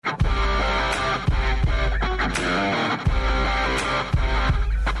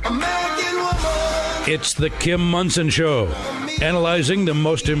It's the Kim Munson Show, analyzing the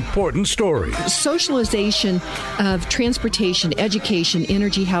most important stories. Socialization of transportation, education,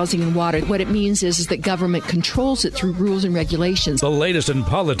 energy, housing, and water. What it means is that government controls it through rules and regulations. The latest in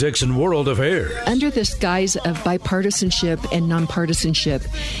politics and world affairs. Under this guise of bipartisanship and nonpartisanship,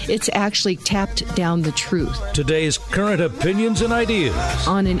 it's actually tapped down the truth. Today's current opinions and ideas.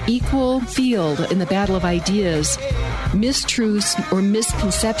 On an equal field in the battle of ideas, mistruths or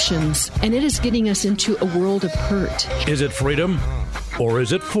misconceptions, and it is getting us into a world of hurt. Is it freedom or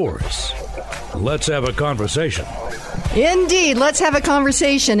is it force? Let's have a conversation. Indeed. Let's have a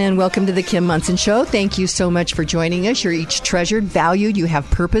conversation, and welcome to the Kim Munson Show. Thank you so much for joining us. You're each treasured, valued. You have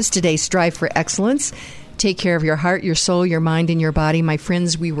purpose. Today, strive for excellence. Take care of your heart, your soul, your mind, and your body. My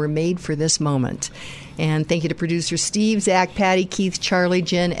friends, we were made for this moment. And thank you to producer Steve, Zach, Patty, Keith, Charlie,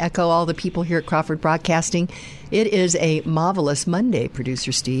 Jen, Echo, all the people here at Crawford Broadcasting. It is a marvelous Monday,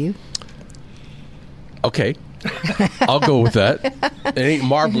 producer Steve. Okay. I'll go with that. It ain't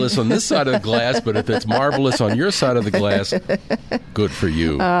marvelous on this side of the glass, but if it's marvelous on your side of the glass, good for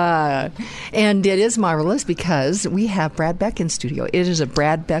you. And it is marvelous because we have Brad Beck in studio. It is a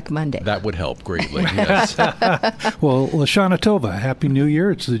Brad Beck Monday. That would help greatly, yes. Well, Lashana Tova, Happy New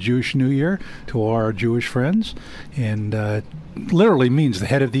Year. It's the Jewish New Year to all our Jewish friends. And literally means the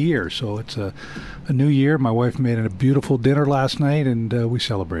head of the year. So it's a new year. My wife made a beautiful dinner last night, and we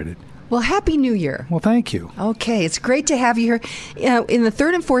celebrated. Well, Happy New Year. Well, thank you. Okay, it's great to have you here. In the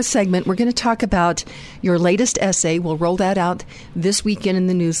third and fourth segment, we're going to talk about your latest essay. We'll roll that out this weekend in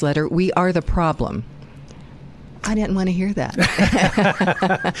the newsletter. We Are the Problem. I didn't want to hear that.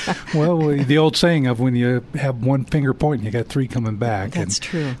 Well, the old saying of when you have one finger pointing, you got three coming back. That's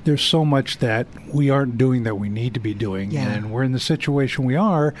true. There's so much that we aren't doing that we need to be doing. Yeah. And we're in the situation we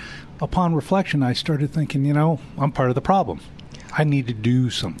are. Upon reflection, I started thinking, I'm part of the problem. I need to do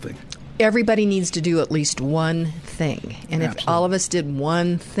something. Everybody needs to do at least one thing. And Absolutely. If all of us did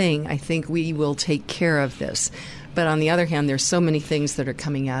one thing, I think we will take care of this. But on the other hand, there's so many things that are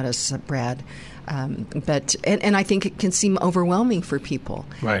coming at us, Brad. But I think it can seem overwhelming for people.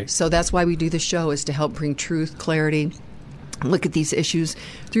 Right. So that's why we do the show, is to help bring truth, clarity, look at these issues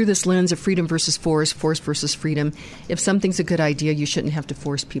through this lens of freedom versus force versus freedom. If something's a good idea, you shouldn't have to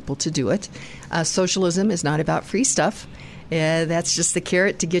force people to do it. Socialism is not about free stuff. That's just the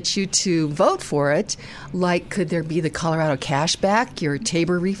carrot to get you to vote for it. Like, could there be the Colorado cash back, your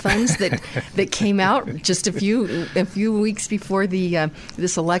Tabor refunds that came out just a few weeks before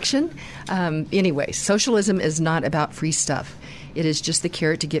this election? Anyway, socialism is not about free stuff. It is just the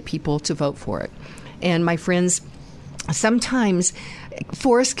carrot to get people to vote for it. And my friends, sometimes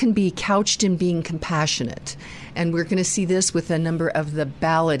force can be couched in being compassionate. And we're going to see this with a number of the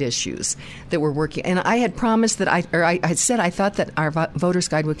ballot issues that we're working. And I had promised that I said I thought that our voter's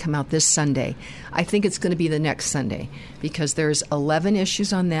guide would come out this Sunday. I think it's going to be the next Sunday because there's 11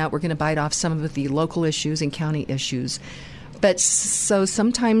 issues on that. We're going to bite off some of the local issues and county issues. But so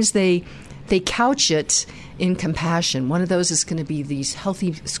sometimes they couch it in compassion. One of those is going to be these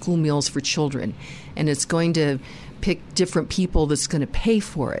healthy school meals for children. And it's going to pick different people that's going to pay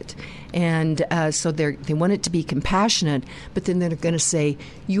for it. And so they want it to be compassionate, but then they're going to say,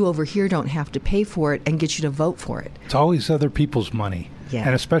 you over here don't have to pay for it, and get you to vote for it. It's always other people's money. Yeah.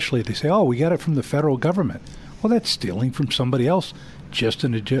 And especially if they say, we got it from the federal government. Well, that's stealing from somebody else, just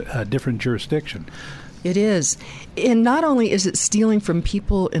in a different jurisdiction. It is. And not only is it stealing from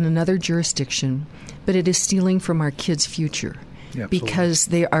people in another jurisdiction, but it is stealing from our kids' future. Yeah, because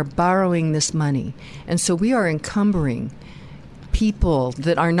they are borrowing this money. And so we are encumbering people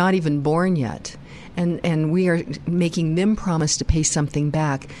that are not even born yet. And we are making them promise to pay something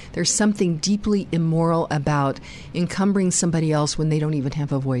back. There's something deeply immoral about encumbering somebody else when they don't even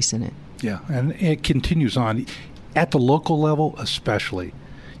have a voice in it. Yeah, and it continues on. At the local level especially,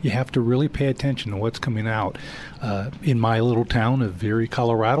 you have to really pay attention to what's coming out. In my little town of Erie,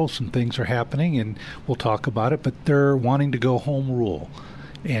 Colorado, some things are happening, and we'll talk about it, but they're wanting to go home rule.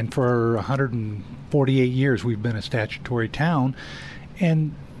 And for 148 years, we've been a statutory town,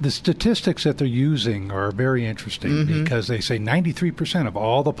 and the statistics that they're using are very interesting because they say 93% of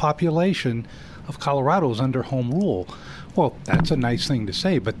all the population of Colorado is under home rule. Well, that's a nice thing to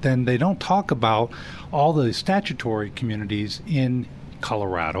say, but then they don't talk about all the statutory communities in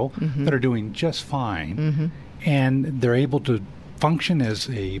Colorado that are doing just fine, and they're able to function as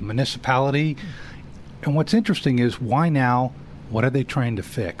a municipality. And what's interesting is, why now? What are they trying to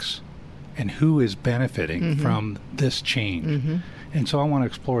fix? And who is benefiting from this change? And so I want to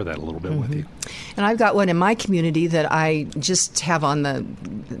explore that a little bit with you. And I've got one in my community that I just have on the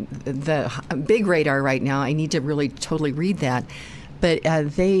big radar right now. I need to really totally read that. But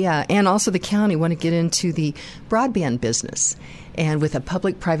they and also the county want to get into the broadband business, and with a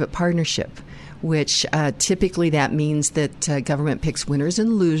public-private partnership, which typically that means that government picks winners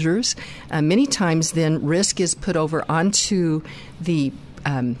and losers. Many times then risk is put over onto the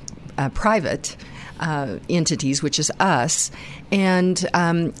private entities, which is us. And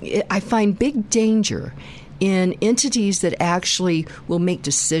I find big danger in entities that actually will make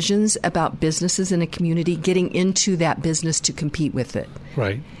decisions about businesses in a community, getting into that business to compete with it.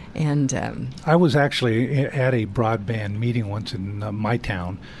 Right. And I was actually at a broadband meeting once in my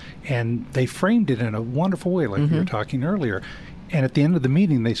town, and they framed it in a wonderful way, like we were talking earlier. And at the end of the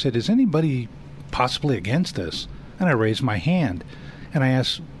meeting, they said, is anybody possibly against this? And I raised my hand, and I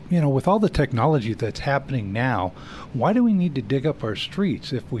asked, with all the technology that's happening now, why do we need to dig up our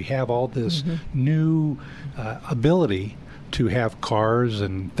streets if we have all this new ability to have cars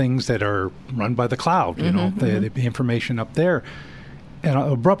and things that are run by the cloud, the information up there? And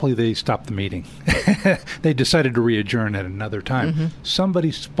abruptly, they stopped the meeting. They decided to re-adjourn at another time.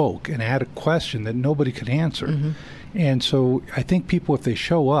 Somebody spoke and had a question that nobody could answer. And so I think people, if they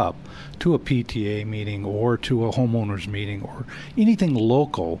show up to a PTA meeting or to a homeowners meeting or anything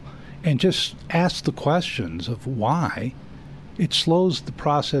local and just ask the questions of why, it slows the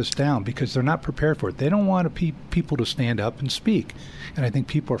process down because they're not prepared for it. They don't want people to stand up and speak. And I think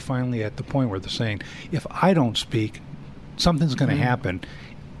people are finally at the point where they're saying, if I don't speak, something's going to happen,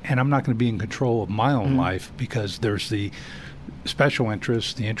 and I'm not going to be in control of my own life because there's the special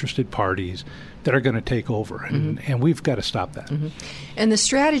interests, the interested parties that are going to take over, and we've got to stop that. And the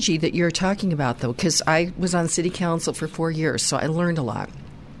strategy that you're talking about, though, because I was on city council for 4 years, so I learned a lot.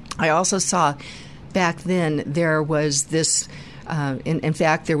 I also saw back then there was this in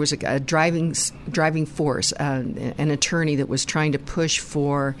fact, there was a driving force, an attorney that was trying to push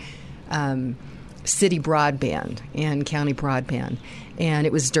for city broadband and county broadband. And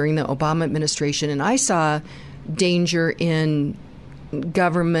it was during the Obama administration. And I saw danger in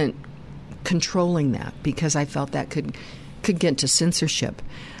government controlling that because I felt that could get to censorship.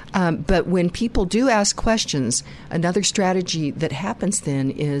 But when people do ask questions, another strategy that happens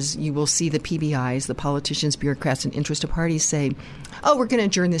then is you will see the PBIs, the politicians, bureaucrats, and interested parties say, oh, we're going to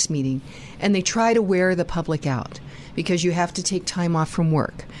adjourn this meeting. And they try to wear the public out because you have to take time off from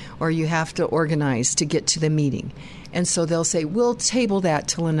work or you have to organize to get to the meeting. And so they'll say, we'll table that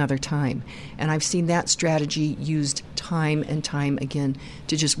till another time. And I've seen that strategy used time and time again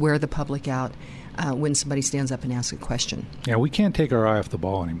to just wear the public out when somebody stands up and asks a question. Yeah, we can't take our eye off the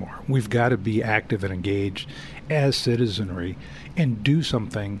ball anymore. We've got to be active and engaged as citizenry and do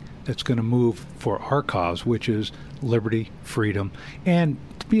something that's going to move for our cause, which is liberty, freedom, and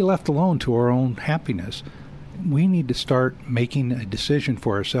to be left alone to our own happiness. We need to start making a decision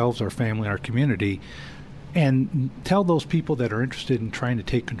for ourselves, our family, our community, and tell those people that are interested in trying to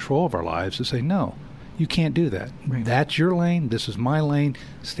take control of our lives to say, no, you can't do that. Right. That's your lane. This is my lane.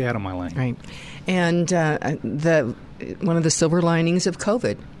 Stay out of my lane. Right. And one of the silver linings of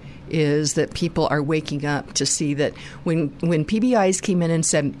COVID is that people are waking up to see that when PBIs came in and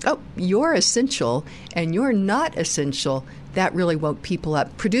said, oh, you're essential and you're not essential, that really woke people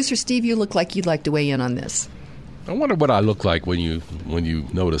up. Producer Steve, you look like you'd like to weigh in on this. I wonder what I look like when you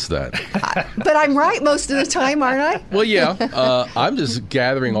notice that. But I'm right most of the time, aren't I? Well, yeah. I'm just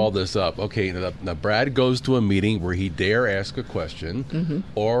gathering all this up. Okay, now Brad goes to a meeting where he dare ask a question,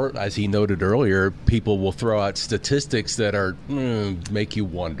 or as he noted earlier, people will throw out statistics that are make you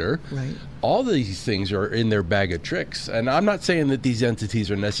wonder. Right. All these things are in their bag of tricks, and I'm not saying that these entities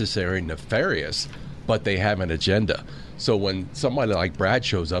are necessarily nefarious, but they have an agenda. So when somebody like Brad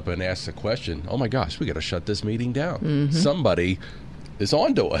shows up and asks a question, oh my gosh, we got to shut this meeting down. Somebody is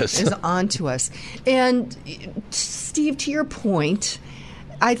on to us. Is on to us. And Steve, to your point,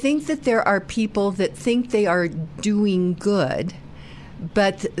 I think that there are people that think they are doing good,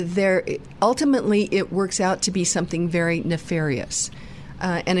 but ultimately it works out to be something very nefarious.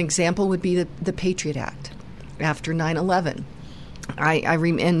 An example would be the Patriot Act after 9/11.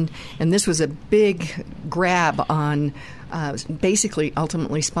 And this was a big grab on basically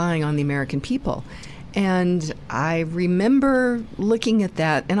ultimately spying on the American people. And I remember looking at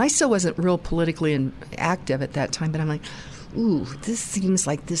that, and I still wasn't real politically active at that time, but I'm like, ooh, this seems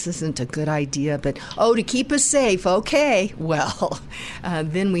like this isn't a good idea. But, to keep us safe, okay. Well,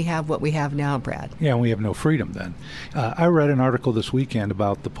 then we have what we have now, Brad. Yeah, and we have no freedom then. I read an article this weekend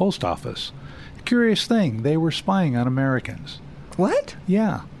about the post office. Curious thing, they were spying on Americans. What?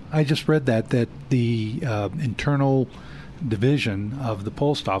 Yeah, I just read that the internal division of the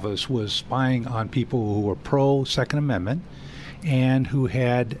post office was spying on people who were pro-Second Amendment and who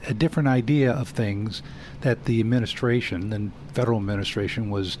had a different idea of things that the administration, the federal administration,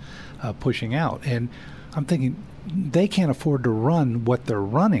 was pushing out. And I'm thinking, they can't afford to run what they're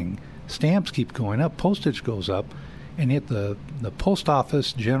running. Stamps keep going up, postage goes up, and yet the post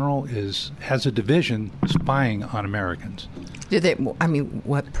office general has a division spying on Americans.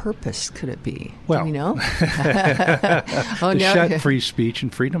 What purpose could it be? Well, do we know? To shut free speech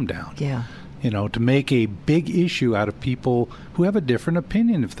and freedom down. Yeah. To make a big issue out of people who have a different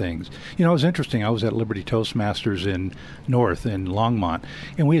opinion of things. It was interesting. I was at Liberty Toastmasters in Longmont,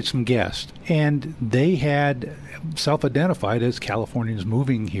 and we had some guests, and they had self-identified as Californians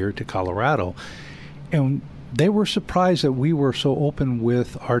moving here to Colorado, and they were surprised that we were so open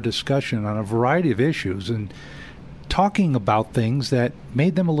with our discussion on a variety of issues and talking about things that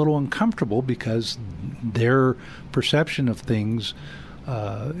made them a little uncomfortable because their perception of things,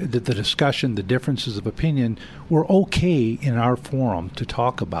 the discussion, the differences of opinion were okay in our forum to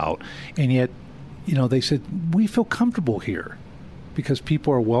talk about. And yet, they said, we feel comfortable here because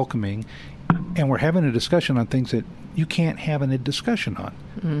people are welcoming and we're having a discussion on things that you can't have a discussion on.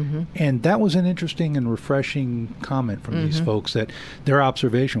 Mm-hmm. And that was an interesting and refreshing comment from these folks, that their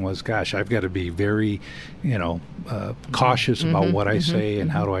observation was, gosh, I've got to be very, cautious about what I say and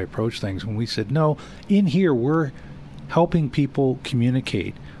how do I approach things. And we said, no, in here we're helping people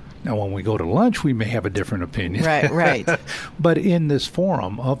communicate. Now, when we go to lunch, we may have a different opinion. Right. But in this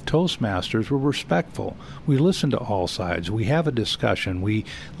forum of Toastmasters, we're respectful. We listen to all sides. We have a discussion. We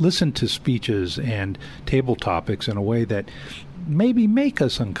listen to speeches and table topics in a way that maybe make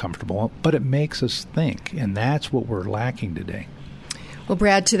us uncomfortable, but it makes us think. And that's what we're lacking today. Well,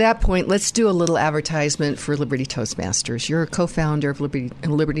 Brad, to that point, let's do a little advertisement for Liberty Toastmasters. You're a co-founder of Liberty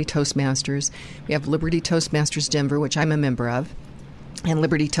Toastmasters. We have Liberty Toastmasters Denver, which I'm a member of, and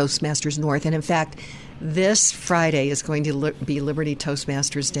Liberty Toastmasters North. And in fact, this Friday is going to be Liberty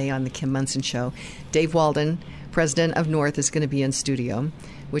Toastmasters Day on the Kim Munson Show. Dave Walden, president of North, is going to be in studio,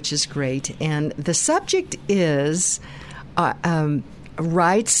 which is great. And the subject is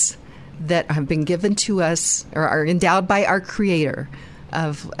rights that have been given to us or are endowed by our Creator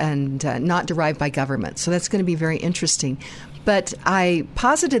and not derived by government. So that's going to be very interesting. But I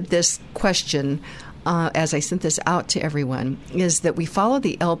posited this question as I sent this out to everyone, is that we follow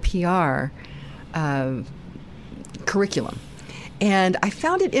the LPR curriculum. And I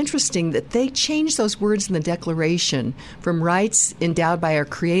found it interesting that they changed those words in the Declaration from rights endowed by our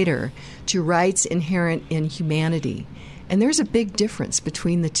Creator to rights inherent in humanity. And there's a big difference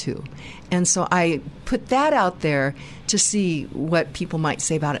between the two. And so I put that out there to see what people might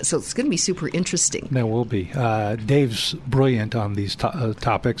say about it. So it's going to be super interesting. There will be. Dave's brilliant on these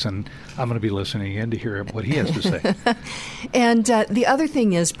topics, and I'm going to be listening in to hear what he has to say. And the other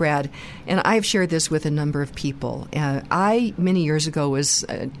thing is, Brad, and I've shared this with a number of people. I, many years ago, was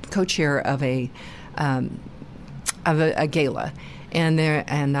co-chair of a gala.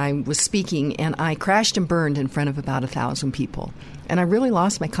 And I was speaking, and I crashed and burned in front of about 1,000 people. And I really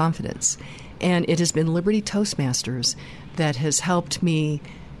lost my confidence. And it has been Liberty Toastmasters that has helped me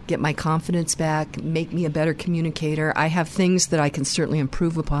get my confidence back, make me a better communicator. I have things that I can certainly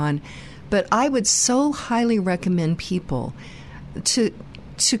improve upon. But I would so highly recommend people to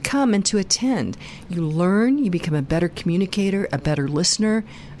come and to attend. You learn, you become a better communicator, a better listener,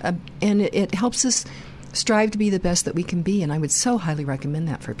 and it helps us strive to be the best that we can be, and I would so highly recommend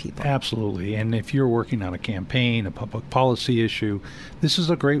that for people. Absolutely. And if you're working on a campaign, a public policy issue, this is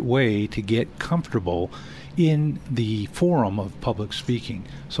a great way to get comfortable in the forum of public speaking.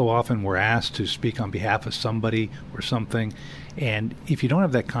 So often we're asked to speak on behalf of somebody or something, and if you don't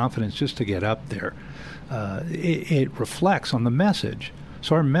have that confidence just to get up there, it reflects on the message.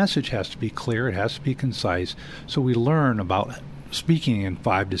 So our message has to be clear, it has to be concise, so we learn about speaking in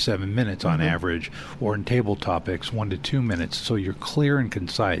 5 to 7 minutes on average, or in table topics 1 to 2 minutes, so you're clear and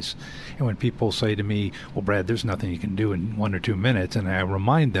concise. And when people say to me, well, Brad, there's nothing you can do in 1 or 2 minutes, and I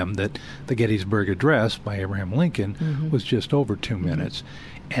remind them that the Gettysburg Address by Abraham Lincoln was just over 2 minutes.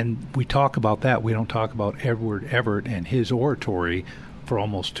 And we talk about that. We don't talk about Edward Everett and his oratory for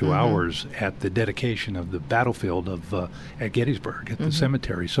almost 2 hours at the dedication of the battlefield of at Gettysburg, at the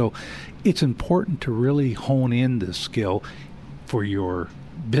cemetery. So it's important to really hone in this skill for your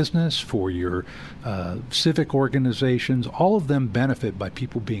business, for your civic organizations. All of them benefit by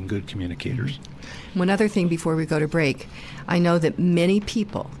people being good communicators. One other thing before we go to break, I know that many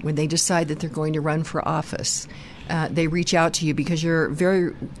people, when they decide that they're going to run for office, they reach out to you because you're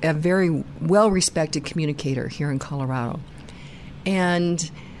a very well-respected communicator here in Colorado.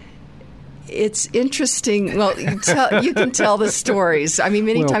 And It's interesting. Well, you can tell the stories. I mean,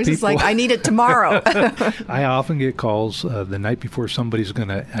 many times it's like, I need it tomorrow. I often get calls the night before somebody's going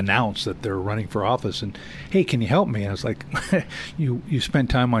to announce that they're running for office, and, hey, can you help me? And it's like, you spend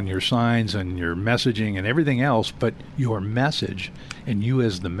time on your signs and your messaging and everything else, but your message and you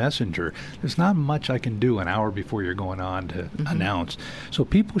as the messenger, there's not much I can do an hour before you're going on to announce. So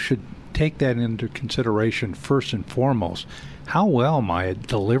people should take that into consideration first and foremost. How well am I at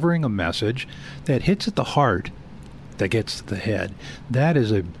delivering a message that hits at the heart, that gets to the head? That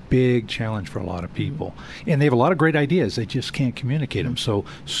is a big challenge for a lot of people. And they have a lot of great ideas. They just can't communicate them. So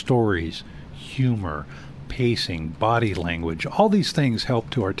stories, humor, pacing, body language, all these things help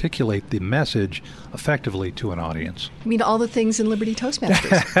to articulate the message effectively to an audience. I mean, all the things in Liberty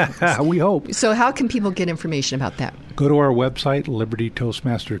Toastmasters. We hope. So how can people get information about that? Go to our website,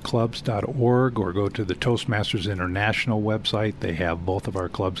 libertytoastmasterclubs.org, or go to the Toastmasters International website. They have both of our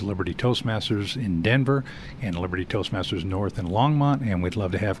clubs, Liberty Toastmasters in Denver and Liberty Toastmasters North in Longmont, and we'd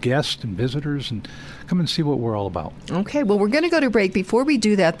love to have guests and visitors and come and see what we're all about. Okay, well, we're going to go to break. Before we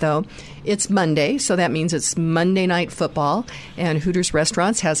do that, though, it's Monday, so that means it's Monday Night Football, and Hooters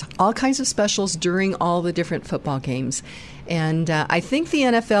Restaurants has all kinds of specials during all the different football games. And I think the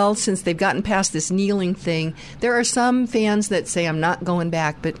NFL, since they've gotten past this kneeling thing, there are some fans that say, I'm not going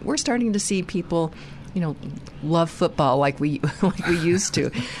back, but we're starting to see people, love football like we used to.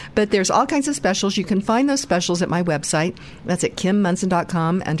 But there's all kinds of specials. You can find those specials at my website. That's at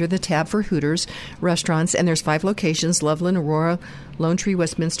KimMunson.com under the tab for Hooters Restaurants. And there's 5 locations: Loveland, Aurora, Lone Tree,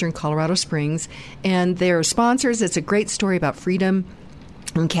 Westminster, and Colorado Springs. And they're sponsors. It's a great story about freedom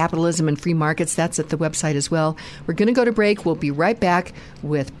and capitalism and free markets. That's at the website as well. We're going to go to break. We'll be right back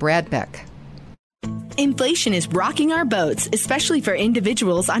with Brad Beck. Inflation is rocking our boats, especially for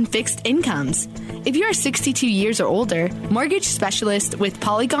individuals on fixed incomes. If you are 62 years or older, mortgage specialist with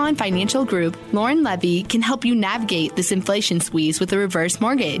Polygon Financial Group, Lauren Levy, can help you navigate this inflation squeeze with a reverse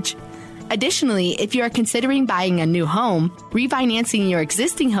mortgage. Additionally, if you are considering buying a new home, refinancing your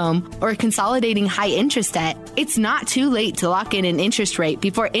existing home, or consolidating high-interest debt, it's not too late to lock in an interest rate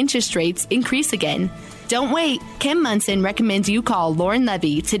before interest rates increase again. Don't wait. Kim Munson recommends you call Lauren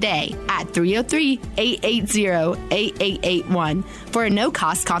Levy today at 303-880-8881 for a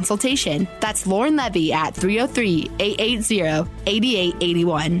no-cost consultation. That's Lauren Levy at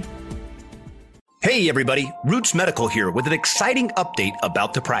 303-880-8881. Hey everybody, Roots Medical here with an exciting update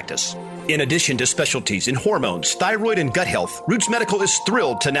about the practice. In addition to specialties in hormones, thyroid, and gut health, Roots Medical is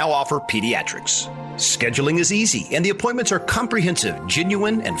thrilled to now offer pediatrics. Scheduling is easy and the appointments are comprehensive,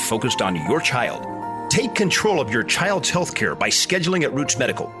 genuine, and focused on your child. Take control of your child's health care by scheduling at Roots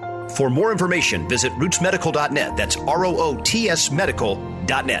Medical. For more information, visit rootsmedical.net. That's ROOTS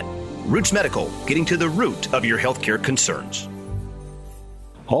medical.net. Roots Medical, getting to the root of your healthcare concerns.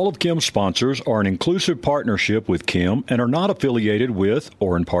 All of Kim's sponsors are an inclusive partnership with Kim and are not affiliated with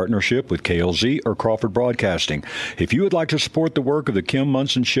or in partnership with KLZ or Crawford Broadcasting. If you would like to support the work of the Kim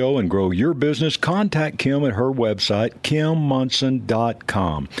Munson Show and grow your business, contact Kim at her website,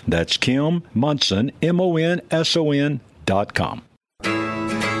 KimMunson.com. That's Kim Munson, MONSON.com.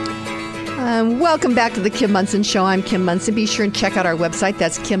 Welcome back to the Kim Munson Show. I'm Kim Munson. Be sure and check out our website.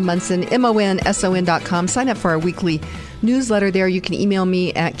 That's Kim Munson, MONSON.com. Sign up for our weekly newsletter there. You can email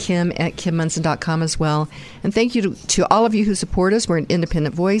me at kim@kimmunson.com as well. And thank you to all of you who support us. We're an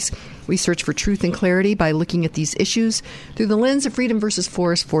independent voice. We search for truth and clarity by looking at these issues through the lens of freedom versus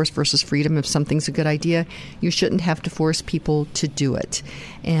force versus freedom. If something's a good idea, you shouldn't have to force people to do it.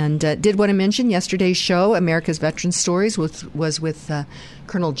 And did want to mention yesterday's show, America's Veteran Stories, was with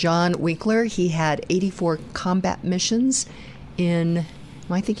Colonel John Winkler. He had 84 combat missions in...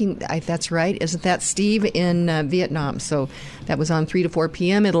 Am I thinking that's right? Isn't that Steve in Vietnam? So that was on 3 to 4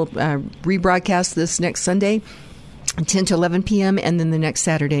 p.m. It'll rebroadcast this next Sunday, 10 to 11 p.m., and then the next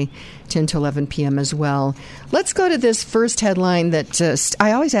Saturday, 10 to 11 p.m. as well. Let's go to this first headline that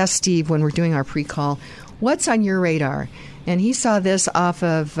I always ask Steve when we're doing our pre-call, what's on your radar? And he saw this off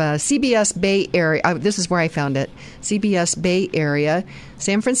of CBS Bay Area. This is where I found it. CBS Bay Area,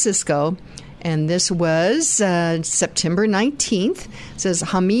 San Francisco. And this was September 19th. It says,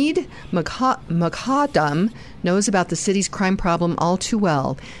 Hamid Moghadam knows about the city's crime problem all too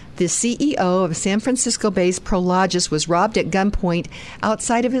well. The CEO of San Francisco-based Prologis was robbed at gunpoint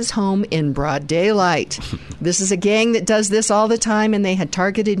outside of his home in broad daylight. This is a gang that does this all the time, and they had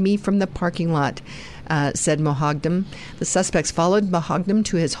targeted me from the parking lot, said Moghadam. The suspects followed Moghadam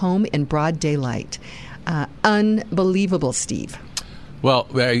to his home in broad daylight. Unbelievable, Steve. Well,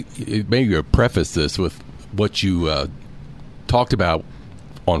 maybe you preface this with what you talked about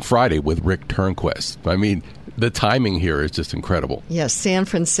on Friday with Rick Turnquist. I mean, the timing here is just incredible. Yes, San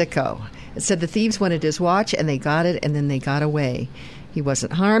Francisco. It said the thieves wanted his watch, and they got it, and then they got away. He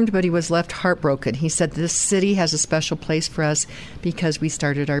wasn't harmed, but he was left heartbroken. He said, this city has a special place for us because we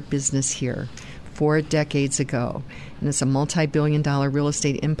started our business here 4 decades ago, and it's a multi-billion-dollar real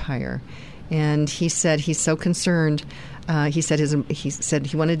estate empire. And he said he's so concerned. He said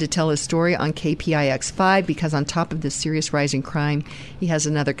he wanted to tell his story on KPIX5 because on top of this serious rise in crime, he has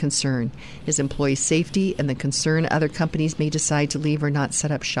another concern: his employee safety and the concern other companies may decide to leave or not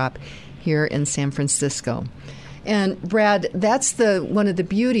set up shop here in San Francisco. And Brad, that's one of the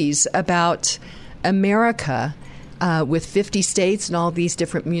beauties about America with 50 states and all these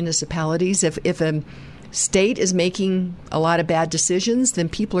different municipalities. If a state is making a lot of bad decisions, then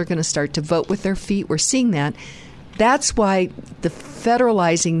people are going to start to vote with their feet. We're seeing that. That's why the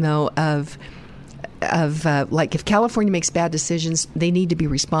federalizing, though, of like if California makes bad decisions, they need to be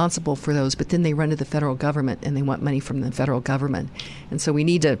responsible for those. But then they run to the federal government and they want money from the federal government. And so we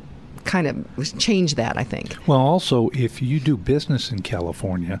need to kind of change that, I think. Well, also, if you do business in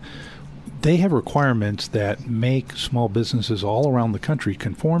California, they have requirements that make small businesses all around the country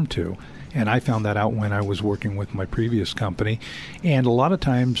conform to. And I found that out when I was working with my previous company. And a lot of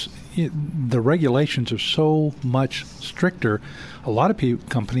times the regulations are so much stricter. A lot of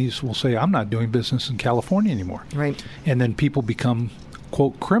companies will say, I'm not doing business in California anymore. Right. And then people become,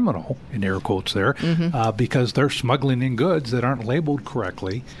 quote, criminal, in air quotes there, because they're smuggling in goods that aren't labeled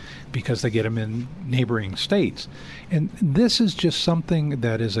correctly because they get them in neighboring states. And this is just something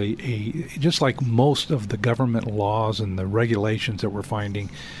that is just like most of the government laws and the regulations that we're finding,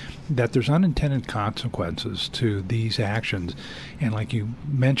 that there's unintended consequences to these actions. And like you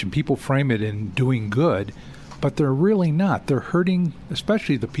mentioned, people frame it in doing good, but they're really not. They're hurting,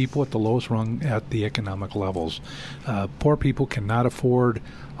 especially the people at the lowest rung at the economic levels. Poor people cannot afford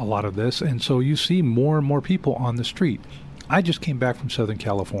a lot of this, and so you see more and more people on the street. I just came back from Southern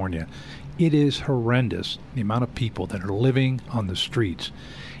California. It is horrendous, the amount of people that are living on the streets.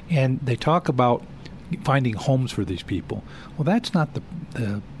 And they talk about finding homes for these people. Well, that's not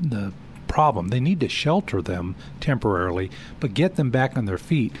the problem. They need to shelter them temporarily, but get them back on their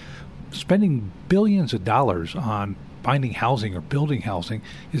feet. Spending billions of dollars on finding housing or building housing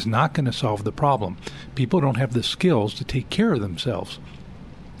is not going to solve the problem. People don't have the skills to take care of themselves.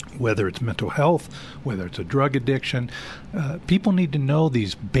 Whether it's mental health, whether it's a drug addiction, people need to know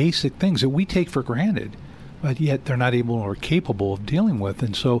these basic things that we take for granted, but yet they're not able or capable of dealing with.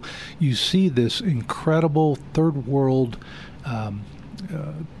 And so you see this incredible third world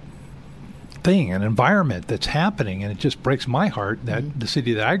thing, an environment that's happening, and it just breaks my heart that the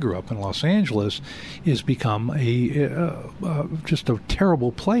city that I grew up in, Los Angeles, has become just a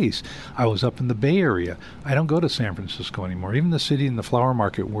terrible place. I was up in the Bay Area. I don't go to San Francisco anymore. Even the city and the flower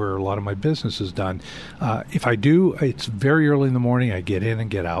market where a lot of my business is done. If I do, it's very early in the morning. I get in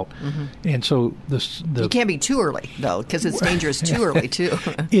and get out. And so you can't be too early, though, because it's dangerous too early, too.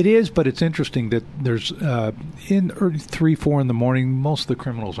 It is, but it's interesting that there's in 3, 4 in the morning, most of the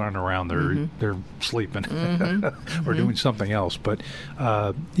criminals aren't around. They're sleeping or doing something else. But,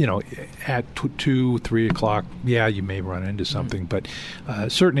 at 2, 3 o'clock, you may run into something. But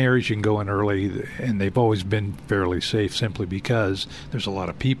certain areas you can go in early, and they've always been fairly safe simply because there's a lot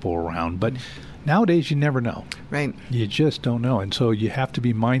of people around. But nowadays, you never know. Right. You just don't know. And so you have to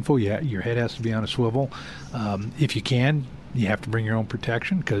be mindful. Your head has to be on a swivel. If you can, you have to bring your own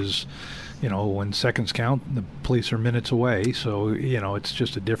protection because when seconds count, the police are minutes away. So, it's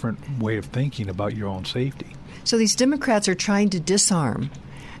just a different way of thinking about your own safety. So these Democrats are trying to disarm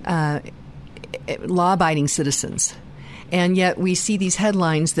law-abiding citizens. And yet we see these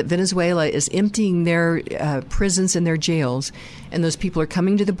headlines that Venezuela is emptying their prisons and their jails, and those people are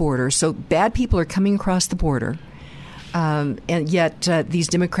coming to the border. So bad people are coming across the border. And yet these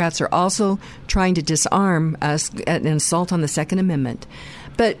Democrats are also trying to disarm us, an assault on the Second Amendment.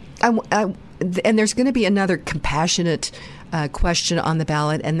 But and there's going to be another compassionate question on the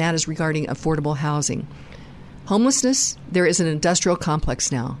ballot, and that is regarding affordable housing. Homelessness, there is an industrial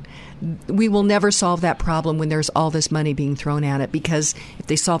complex now. We will never solve that problem when there's all this money being thrown at it, because if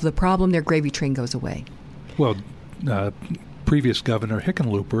they solve the problem, their gravy train goes away. Well, previous Governor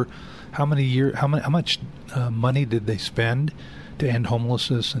Hickenlooper, how much money did they spend to end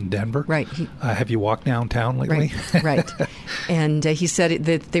homelessness in Denver? Right. Have you walked downtown lately? Right. And he said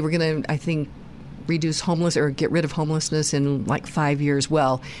that they were going to, I think, reduce homeless or get rid of homelessness in like 5 years.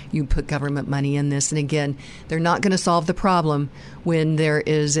 Well, you put government money in this, and again, they're not going to solve the problem when there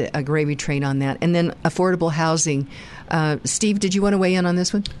is a gravy train on that. And then affordable housing. Steve, did you want to weigh in on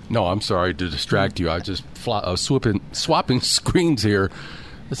this one? No, I'm sorry to distract you. I just swapping screens here.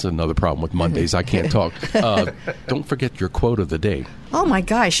 This is another problem with Mondays. I can't talk. Don't forget your quote of the day. Oh, my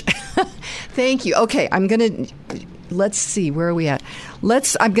gosh. Thank you. Okay, let's see. Where are we at?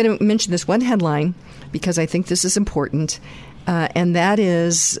 I'm going to mention this one headline because I think this is important. And that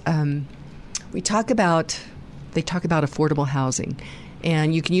is, they talk about affordable housing.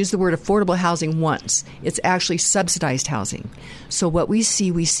 And you can use the word affordable housing once. It's actually subsidized housing. So what we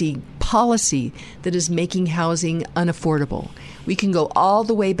see policy that is making housing unaffordable. We can go all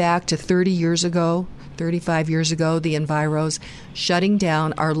the way back to 35 years ago, the enviros shutting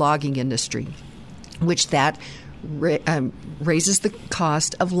down our logging industry, which that raises the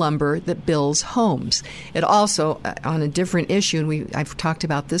cost of lumber that builds homes. It also, on a different issue, and I've talked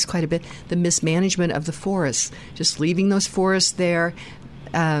about this quite a bit, the mismanagement of the forests, just leaving those forests there.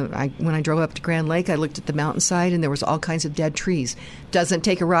 When I drove up to Grand Lake, I looked at the mountainside, and there was all kinds of dead trees. Doesn't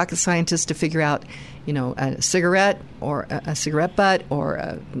take a rocket scientist to figure out, a cigarette or a cigarette butt or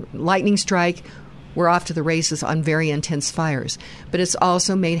a lightning strike. We're off to the races on very intense fires. But it's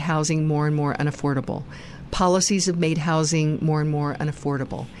also made housing more and more unaffordable. Policies have made housing more and more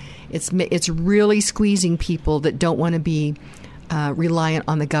unaffordable. It's really squeezing people that don't want to be reliant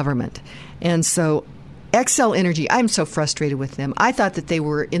on the government. And so Xcel Energy, I'm so frustrated with them. I thought that they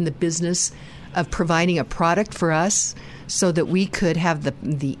were in the business of providing a product for us so that we could have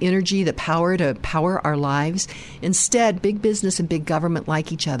the energy, the power to power our lives. Instead, big business and big government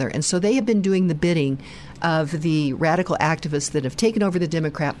like each other. And so they have been doing the bidding of the radical activists that have taken over the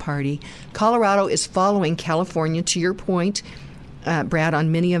Democrat Party. Colorado is following California, to your point, Brad,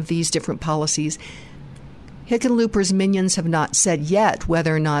 on many of these different policies. Hickenlooper's minions have not said yet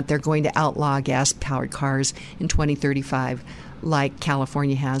whether or not they're going to outlaw gas-powered cars in 2035 like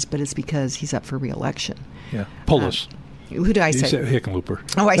California has, but it's because he's up for re-election. Yeah, Polis. Who did I say? You said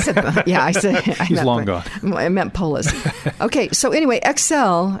Hickenlooper. Oh, I said, yeah, I said. He's long gone. I meant Polis. Okay, so anyway,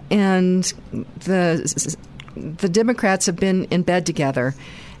 Xcel and the Democrats have been in bed together.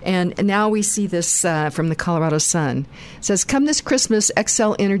 And now we see this from the Colorado Sun. It says, come this Christmas,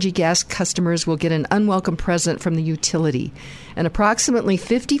 Xcel Energy gas customers will get an unwelcome present from the utility, an approximately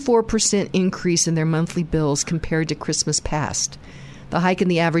 54% increase in their monthly bills compared to Christmas past. The hike in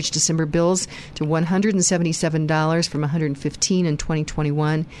the average December bills to $177 from $115 in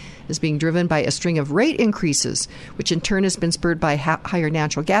 2021 is being driven by a string of rate increases, which in turn has been spurred by higher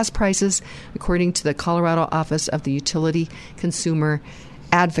natural gas prices, according to the Colorado Office of the Utility Consumer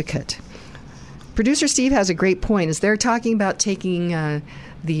Advocate. Producer Steve has a great point. As they're talking about taking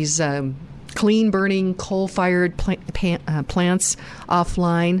these clean-burning, coal-fired plants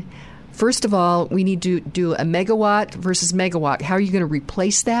offline, first of all, we need to do a megawatt versus megawatt. How are you going to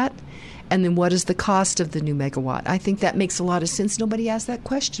replace that? And then what is the cost of the new megawatt? I think that makes a lot of sense. Nobody asked that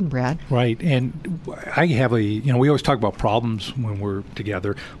question, Brad. Right. And I have we always talk about problems when we're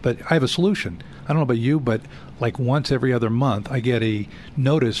together, but I have a solution. I don't know about you, but like once every other month, I get a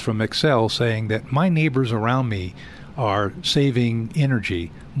notice from Xcel saying that my neighbors around me are saving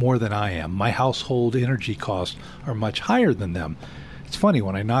energy more than I am. My household energy costs are much higher than them. It's funny,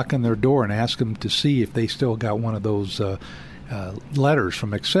 when I knock on their door and ask them to see if they still got one of those letters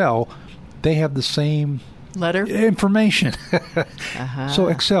from Xcel, they have the same letter information. So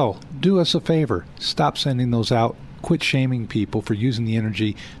Xcel, do us a favor. Stop sending those out. Quit shaming people for using the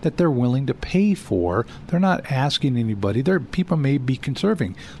energy that they're willing to pay for. They're not asking anybody. People may be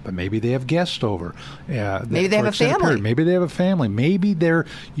conserving, but maybe they have guests over. Maybe they have a family. Maybe they have a family. Maybe they're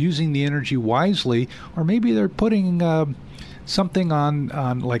using the energy wisely, or maybe they're putting something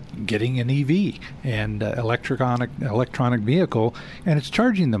on like getting an EV and electronic vehicle, and it's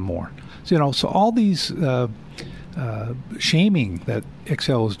charging them more. So all these shaming that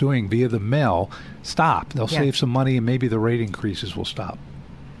Xcel is doing via the mail, stop. They'll save some money, and maybe the rate increases will stop.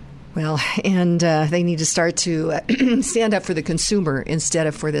 Well, and they need to start to stand up for the consumer instead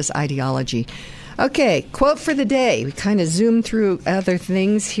of for this ideology. Okay, quote for the day. We kind of zoom through other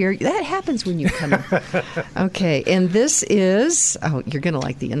things here. That happens when you come in. Okay, and this is, you're going to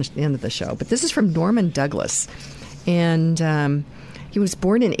like the end of the show, but this is from Norman Douglas. And he was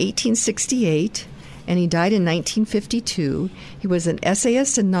born in 1868, and he died in 1952. He was an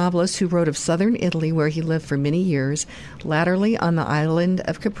essayist and novelist who wrote of southern Italy, where he lived for many years, latterly on the island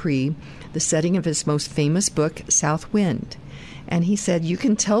of Capri, the setting of his most famous book, South Wind. And he said, you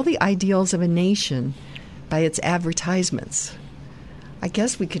can tell the ideals of a nation by its advertisements. I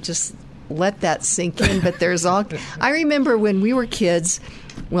guess we could just let that sink in, but there's all... I remember when we were kids,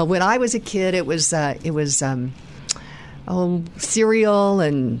 when I was a kid, it was cereal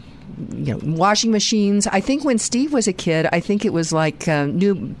and washing machines. I think when Steve was a kid, I think it was like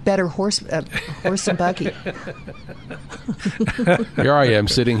new, better horse and buggy. Here I am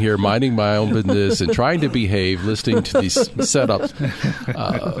sitting here minding my own business and trying to behave, listening to these setups.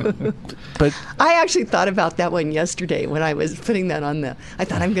 But I actually thought about that one yesterday when I was putting that on I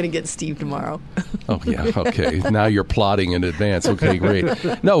thought I'm going to get Steve tomorrow. Oh, yeah. Okay. Now you're plotting in advance. Okay, great.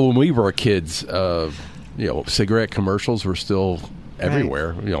 No, when we were kids, cigarette commercials were still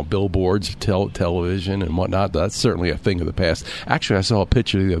everywhere. Right. Billboards, television, and whatnot. That's certainly a thing of the past. Actually, I saw a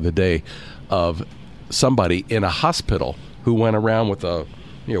picture the other day of somebody in a hospital who went around with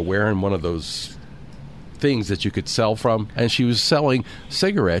wearing one of those things that you could sell from, and she was selling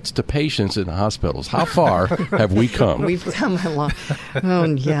cigarettes to patients in the hospitals. How far have we come? We've come a long. Oh,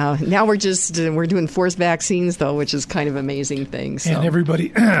 yeah. Now we're doing forced vaccines, though, which is kind of amazing thing. So. And everybody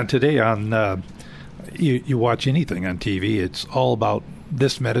today on you watch anything on TV, it's all about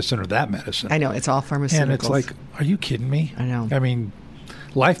this medicine or that medicine. I know, it's all pharmaceuticals. And it's like, are you kidding me? I know. I mean,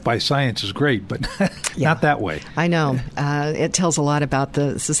 life by science is great, but not that way. I know. It tells a lot about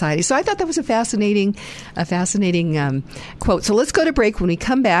the society. So I thought that was a fascinating quote. So let's go to break. When we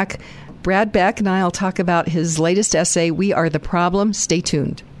come back, Brad Beck and I will talk about his latest essay, We Are the Problem. Stay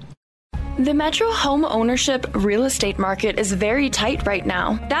tuned. The metro home ownership real estate market is very tight right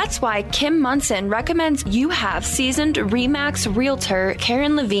now. That's why Kim Munson recommends you have seasoned RE/MAX realtor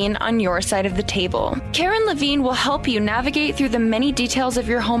Karen Levine on your side of the table. Karen Levine will help you navigate through the many details of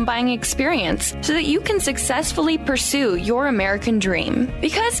your home buying experience so that you can successfully pursue your American dream.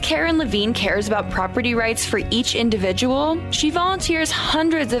 Because Karen Levine cares about property rights for each individual, she volunteers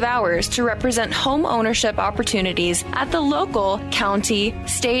hundreds of hours to represent home ownership opportunities at the local, county,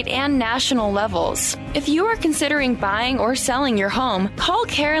 state, and national levels. If you are considering buying or selling your home, call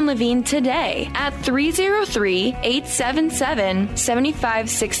Karen Levine today at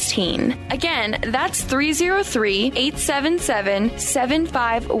 303-877-7516. Again, that's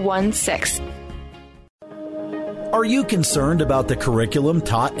 303-877-7516. Are you concerned about the curriculum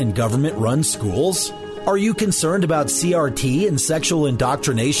taught in government-run schools? Are you concerned about CRT and sexual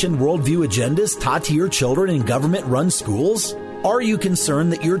indoctrination worldview agendas taught to your children in government-run schools? Are you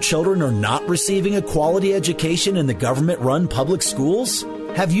concerned that your children are not receiving a quality education in the government-run public schools?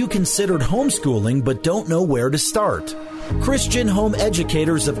 Have you considered homeschooling but don't know where to start? Christian Home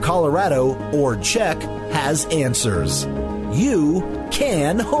Educators of Colorado, or CHEC, has answers. You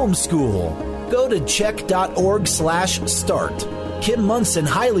can homeschool. Go to check.org/start. Kim Munson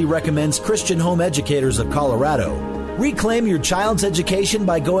highly recommends Christian Home Educators of Colorado. Reclaim your child's education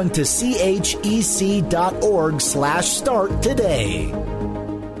by going to chec.org/start today.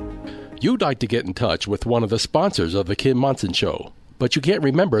 You'd like to get in touch with one of the sponsors of The Kim Munson Show, but you can't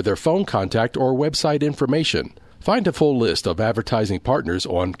remember their phone contact or website information. Find a full list of advertising partners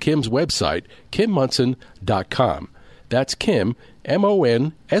on Kim's website, kimmunson.com. That's Kim,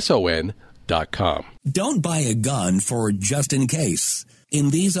 MONSON.com. Don't buy a gun for just in case.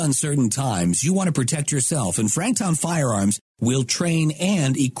 In these uncertain times, you want to protect yourself, and Franktown Firearms will train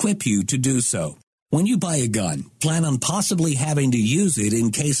and equip you to do so. When you buy a gun, plan on possibly having to use it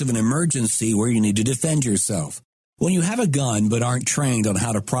in case of an emergency where you need to defend yourself. When you have a gun but aren't trained on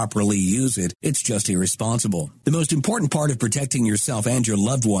how to properly use it, it's just irresponsible. The most important part of protecting yourself and your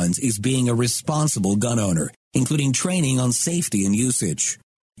loved ones is being a responsible gun owner, including training on safety and usage.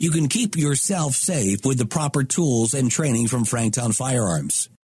 You can keep yourself safe with the proper tools and training from Franktown Firearms.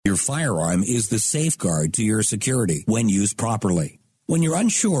 Your firearm is the safeguard to your security when used properly. When you're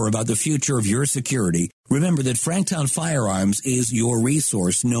unsure about the future of your security, remember that Franktown Firearms is your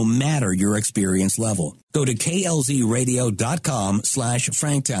resource no matter your experience level. Go to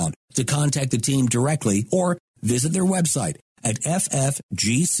klzradio.com/Franktown to contact the team directly or visit their website at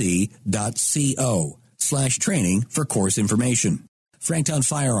ffgc.co/training for course information. Franktown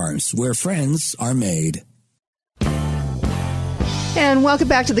Firearms, where friends are made. And welcome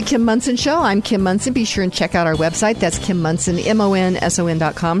back to the Kim Munson Show. I'm Kim Munson. Be sure and check out our website. That's Kim Munson,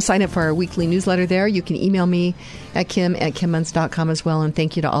 MONSON.com. Sign up for our weekly newsletter there. You can email me at kim@kimmunson.com as well. And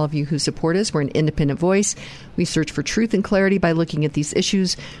thank you to all of you who support us. We're an independent voice. We search for truth and clarity by looking at these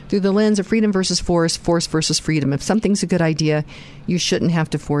issues through the lens of freedom versus force, force versus freedom. If something's a good idea, you shouldn't have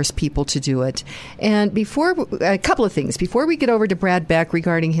to force people to do it. And a couple of things. Before we get over to Brad Beck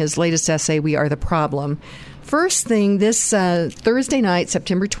regarding his latest essay, We Are the Problem, first thing, this Thursday night,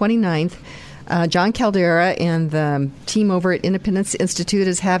 September 29th, John Caldera and the team over at Independence Institute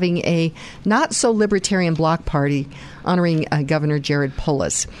is having a not-so-libertarian block party honoring Governor Jared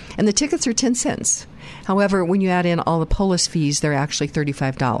Polis. And the tickets are 10 cents. However, when you add in all the polis fees, they're actually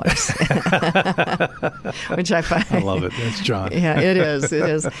 $35, which I find. I love it. That's John. Yeah, it is. It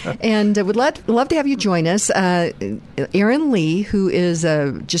is. And would love to have you join us. Erin Lee, who is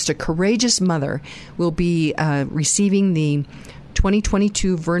just a courageous mother, will be receiving the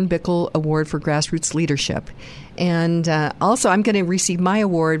 2022 Vern Bickle Award for Grassroots Leadership. And also, I'm going to receive my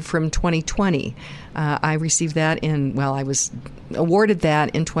award from 2020. I received that I was awarded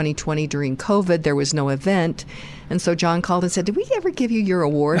that in 2020 during COVID. There was no event. And so John called and said, "Did we ever give you your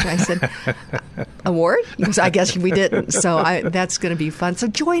award?" And I said, "Award?" He goes, "I guess we didn't." So that's going to be fun. So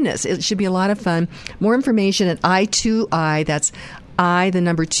join us. It should be a lot of fun. More information at I2I. That's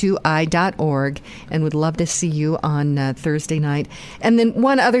I2I.org, and would love to see you on Thursday night. And then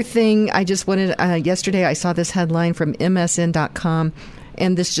one other thing, I just wanted, yesterday I saw this headline from MSN.com,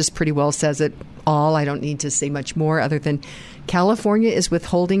 and this just pretty well says it all. I don't need to say much more other than California is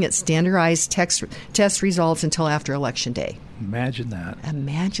withholding its standardized test results until after Election Day. Imagine that.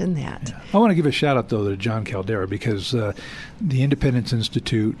 Imagine that. Yeah. I want to give a shout out, though, to John Caldera, because the Independence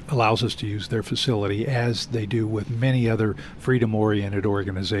Institute allows us to use their facility, as they do with many other freedom-oriented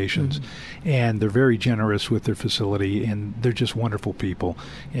organizations. Mm-hmm. And they're very generous with their facility, and they're just wonderful people.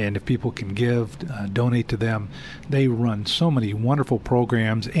 And if people can give, donate to them, they run so many wonderful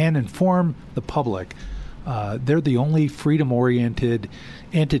programs and inform the public. They're the only freedom-oriented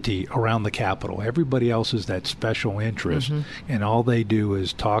entity around the Capitol. Everybody else is that special interest, and all they do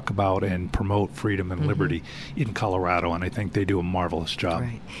is talk about and promote freedom and liberty in Colorado, and I think they do a marvelous job.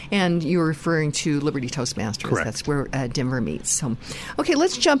 Right. And you're referring to Liberty Toastmasters. Correct. That's where Denver meets. So, okay,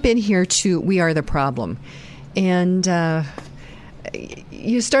 let's jump in here to We Are the Problem. And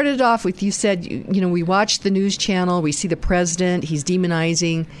you started it off with, you said, we watch the news channel, we see the president, he's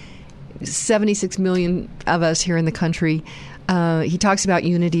demonizing 76 million of us here in the country. He talks about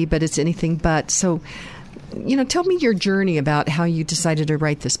unity, but it's anything but. So, tell me your journey about how you decided to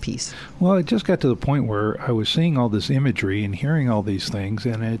write this piece. Well, it just got to the point where I was seeing all this imagery and hearing all these things,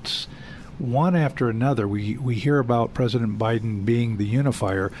 and it's one after another. We hear about President Biden being the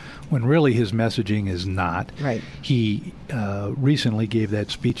unifier when really his messaging is not. Right. He recently gave that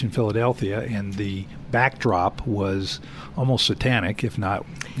speech in Philadelphia, and the backdrop was almost satanic, if not,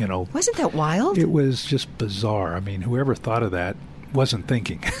 Wasn't that wild? It was just bizarre. I mean, whoever thought of that wasn't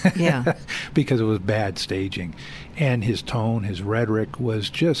thinking. Yeah. Because it was bad staging. And his tone, his rhetoric was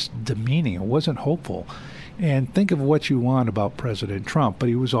just demeaning. It wasn't hopeful. And think of what you want about President Trump, but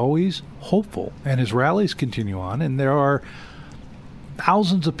he was always hopeful. And his rallies continue on, and there are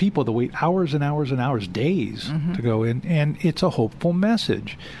thousands of people that wait hours and hours and hours, days to go in, and it's a hopeful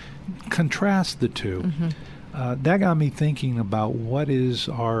message. Contrast the two. That got me thinking about what is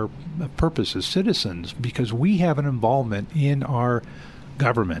our purpose as citizens, because we have an involvement in our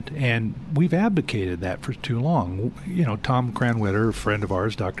government, and we've advocated that for too long. Tom Cranwitter, a friend of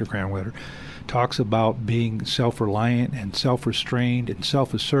ours, Dr. Cranwitter, talks about being self-reliant and self-restrained and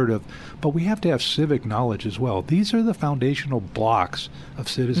self-assertive, but we have to have civic knowledge as well. These are the foundational blocks of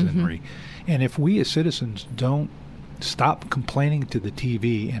citizenry. And if we as citizens don't stop complaining to the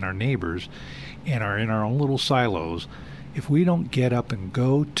TV and our neighbors and are in our own little silos, if we don't get up and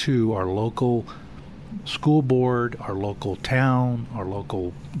go to our local school board, our local town, our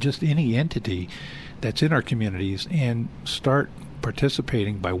local, just any entity that's in our communities, and start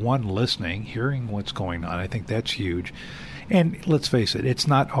participating by listening, hearing what's going on, I think that's huge. And let's face it, it's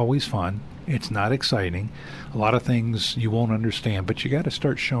not always fun. It's not exciting. A lot of things you won't understand, but you got to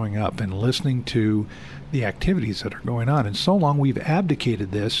start showing up and listening to the activities that are going on. And so long we've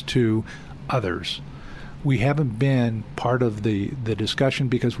abdicated this to others. We haven't been part of the discussion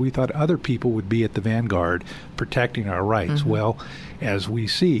because we thought other people would be at the vanguard protecting our rights. Well, as we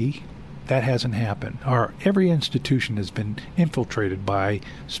see, that hasn't happened. Every institution has been infiltrated by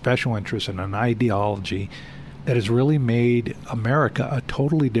special interests and an ideology that has really made America a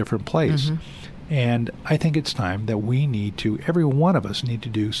totally different place. And I think it's time that every one of us need to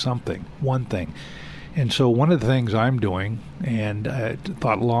do something, one thing. And so one of the things I'm doing, and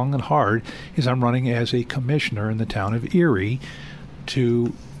thought long and hard, is I'm running as a commissioner in the town of Erie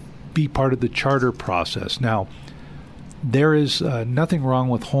to be part of the charter process. Now, there is nothing wrong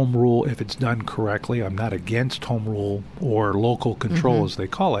with home rule if it's done correctly. I'm not against home rule or local control, as they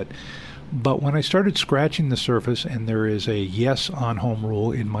call it. But when I started scratching the surface, and there is a yes on home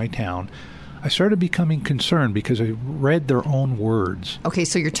rule in my town, I started becoming concerned because I read their own words. Okay,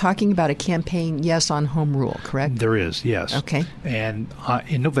 so you're talking about a campaign, yes, on home rule, correct? There is, yes. Okay. And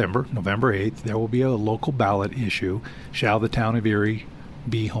in November 8th, there will be a local ballot issue, shall the town of Erie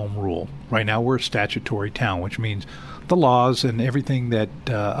be home rule? Right now we're a statutory town, which means the laws and everything that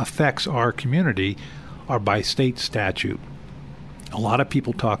affects our community are by state statute. A lot of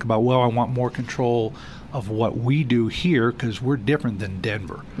people talk about, well, I want more control of what we do here because we're different than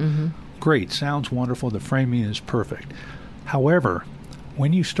Denver. Mm-hmm. Great, sounds wonderful. The framing is perfect. However,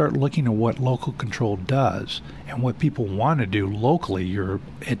 when you start looking at what local control does and what people want to do locally, your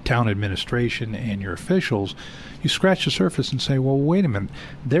town administration and your officials, you scratch the surface and say, well, wait a minute.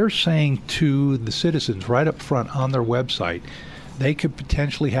 They're saying to the citizens right up front on their website, they could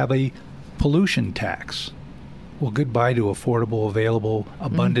potentially have a pollution tax. Well, goodbye to affordable, available,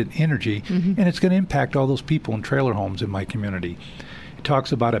 abundant energy, and it's going to impact all those people in trailer homes in my community. It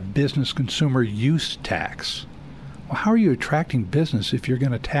talks about a business consumer use tax. Well, how are you attracting business if you're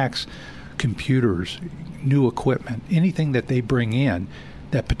going to tax computers, new equipment, anything that they bring in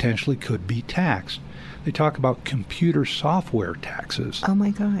that potentially could be taxed? They talk about computer software taxes. Oh, my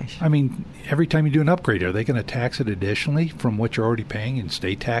gosh. I mean, every time you do an upgrade, are they going to tax it additionally from what you're already paying in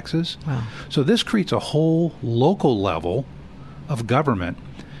state taxes? Wow. So this creates a whole local level of government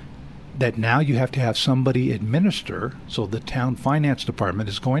that now you have to have somebody administer. So the town finance department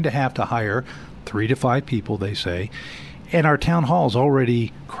is going to have to hire 3 to 5 people, they say. And our town hall is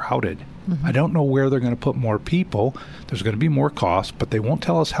already crowded. I don't know where they're going to put more people. There's going to be more cost, but they won't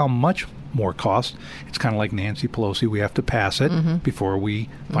tell us how much more cost. It's kind of like Nancy Pelosi. We have to pass it before we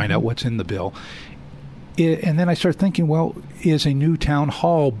find out what's in the bill. And then I start thinking, well, is a new town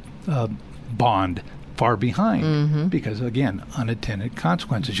hall bond far behind? Because, again, unintended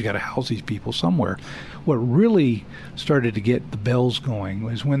consequences. You got to house these people somewhere. What really started to get the bells going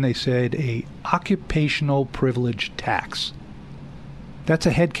was when they said a occupational privilege tax. That's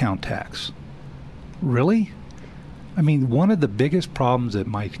a head count tax. Really? I mean, one of the biggest problems that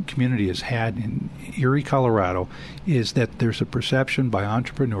my community has had in Erie, Colorado, is that there's a perception by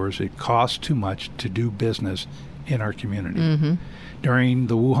entrepreneurs it costs too much to do business in our community. During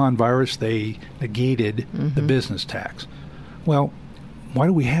the Wuhan virus, they negated the business tax. Well, why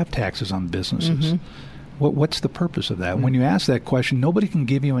do we have taxes on businesses? What's the purpose of that? When you ask that question, nobody can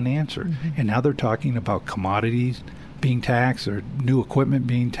give you an answer. And now they're talking about commodities being taxed or new equipment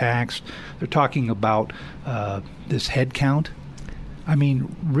being taxed. They're talking about this head count. I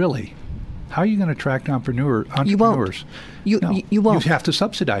mean, really, how are you going to attract entrepreneurs? You won't. You won't. You have to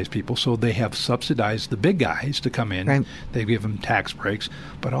subsidize people. So they have subsidized the big guys to come in. Right. They give them tax breaks.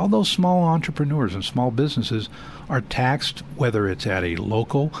 But all those small entrepreneurs and small businesses are taxed, whether it's at a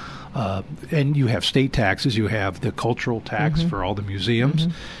local, and you have state taxes. You have the cultural tax for all the museums.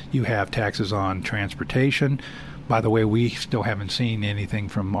 You have taxes on transportation. By the way, we still haven't seen anything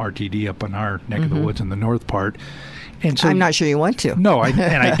from RTD up in our neck of the woods in the north part. And so, I'm not sure you want to. No, and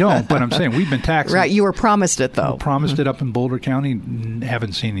I don't, but I'm saying we've been taxing. Right, you were promised it, though. We promised it up in Boulder County,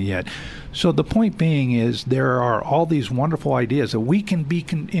 haven't seen it yet. So the point being is there are all these wonderful ideas that we can be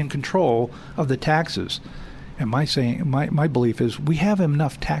in control of the taxes. And my belief is we have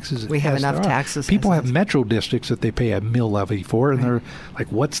enough taxes. We have enough taxes. People have metro districts that they pay a mill levy for, and they're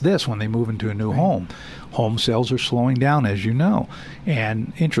like, what's this when they move into a new home? Home sales are slowing down, as you know,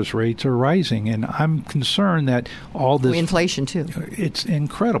 and interest rates are rising. And I'm concerned that all this... Inflation, too. It's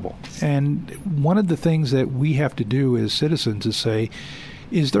incredible. And one of the things that we have to do as citizens is say,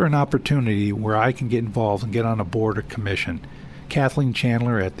 is there an opportunity where I can get involved and get on a board or commission? Kathleen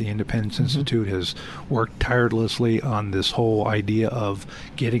Chandler at the Independence Institute has worked tirelessly on this whole idea of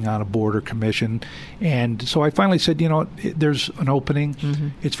getting on a board or commission. And so I finally said, you know, there's an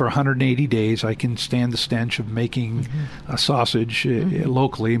opening. It's for 180 days. I can stand the stench of making a sausage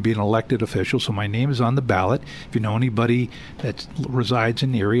locally and being an elected official. So my name is on the ballot. If you know anybody that resides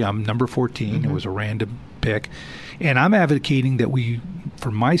in Erie, I'm number 14. It was a random pick. And I'm advocating that we, for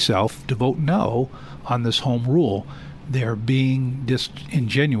myself, to vote no on this home rule. They're being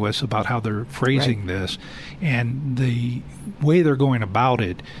disingenuous about how they're phrasing this, and the way they're going about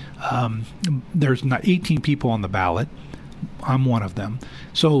it. There's not 18 people on the ballot. I'm one of them.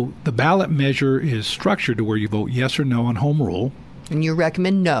 So the ballot measure is structured to where you vote yes or no on home rule. And you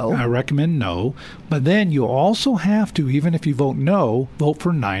recommend no. I recommend no. But then you also have to, even if you vote no, vote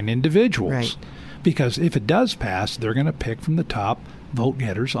for 9 individuals. Right. Because if it does pass, they're going to pick from the top vote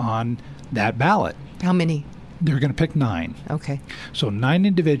getters on that ballot. How many? They're going to pick 9. Okay. So 9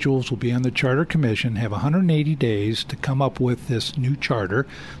 individuals will be on the Charter Commission, have 180 days to come up with this new charter,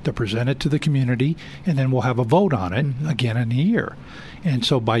 to present it to the community, and then we'll have a vote on it again in a year. And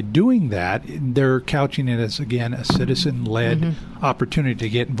so by doing that, they're couching it as, again, a citizen-led opportunity to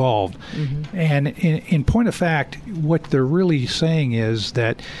get involved. And in point of fact, what they're really saying is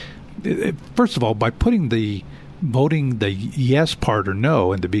that, first of all, by putting voting the yes part or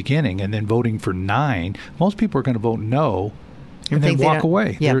no in the beginning and then voting for 9, most people are going to vote no and then walk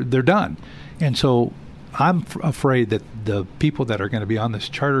away. Yeah. They're done. And so I'm afraid that the people that are going to be on this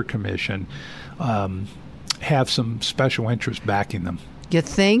charter commission have some special interest backing them. You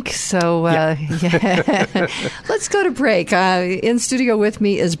think? So, yeah. Let's go to break. In studio with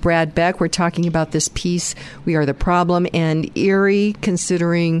me is Brad Beck. We're talking about this piece, We Are the Problem, and Erie,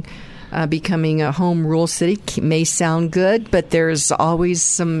 considering becoming a home rule city, may sound good, but there's always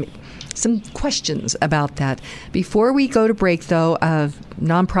some questions about that. Before we go to break, though, a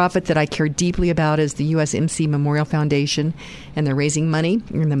nonprofit that I care deeply about is the USMC Memorial Foundation, and they're raising money.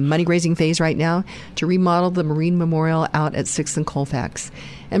 We're in the money-raising phase right now to remodel the Marine Memorial out at 6th and Colfax.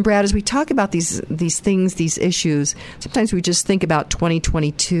 And Brad, as we talk about these things, these issues, sometimes we just think about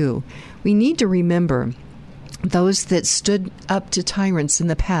 2022. We need to remember those that stood up to tyrants in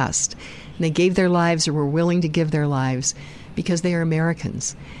the past, and they gave their lives or were willing to give their lives because they are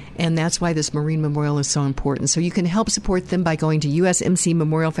Americans. And that's why this Marine Memorial is so important. So you can help support them by going to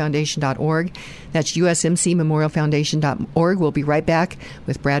usmcmemorialfoundation.org. That's usmcmemorialfoundation.org. We'll be right back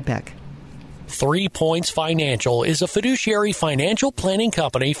with Brad Beck. 3 Points Financial is a fiduciary financial planning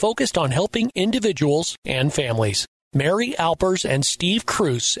company focused on helping individuals and families. Mary Alpers and Steve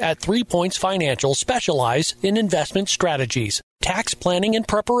Cruz at 3 Points Financial specialize in investment strategies, tax planning and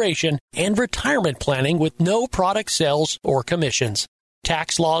preparation, and retirement planning with no product sales or commissions.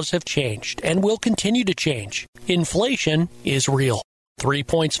 Tax laws have changed and will continue to change. Inflation is real. 3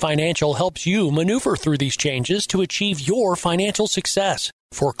 Points Financial helps you maneuver through these changes to achieve your financial success.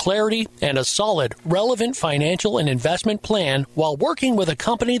 For clarity and a solid, relevant financial and investment plan while working with a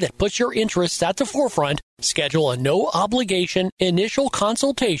company that puts your interests at the forefront, schedule a no-obligation initial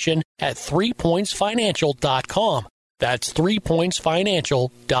consultation at 3pointsfinancial.com. That's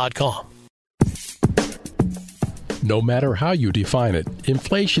 3pointsfinancial.com. No matter how you define it,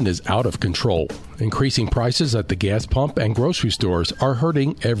 inflation is out of control. Increasing prices at the gas pump and grocery stores are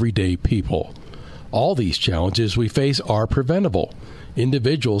hurting everyday people. All these challenges we face are preventable.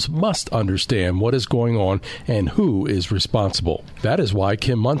 Individuals must understand what is going on and who is responsible. That is why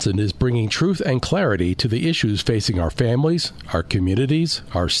Kim Munson is bringing truth and clarity to the issues facing our families, our communities,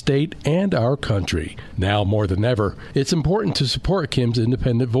 our state, and our country. Now more than ever, it's important to support Kim's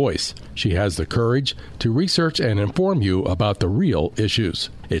independent voice. She has the courage to research and inform you about the real issues.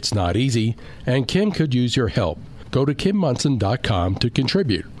 It's not easy, and Kim could use your help. Go to KimMunson.com to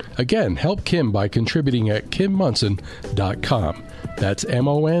contribute. Again, help Kim by contributing at KimMunson.com. That's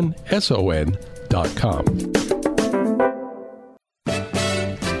MONSON.com.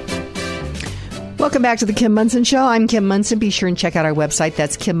 Welcome back to the Kim Munson Show. I'm Kim Munson. Be sure and check out our website.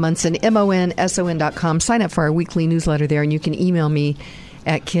 That's Kim Munson, MONSON.com. Sign up for our weekly newsletter there, and you can email me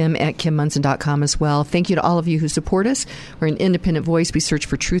at kim@kimmunson.com as well. Thank you to all of you who support us. We're an independent voice. We search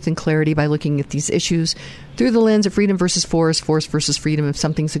for truth and clarity by looking at these issues through the lens of freedom versus force versus freedom. If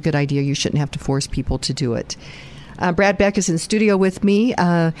something's a good idea, you shouldn't have to force people to do it. Brad Beck is in studio with me.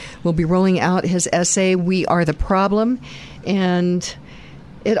 We'll be rolling out his essay, We Are the Problem. And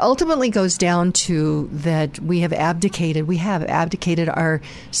it ultimately goes down to that we have abdicated our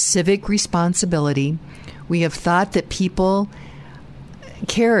civic responsibility. We have thought that people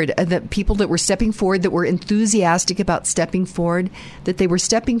cared, that people that were stepping forward, that were enthusiastic about stepping forward, that they were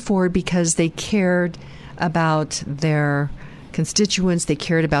stepping forward because they cared about their constituents, they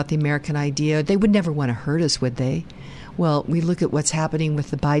cared about the American idea. They would never want to hurt us, would they? Well, we look at what's happening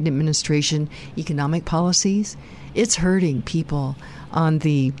with the Biden administration economic policies. It's hurting people on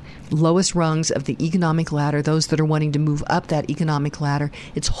the lowest rungs of the economic ladder, those that are wanting to move up that economic ladder.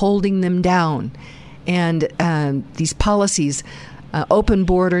 It's holding them down. And these policies, open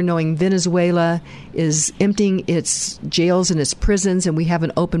border, knowing Venezuela is emptying its jails and its prisons, and we have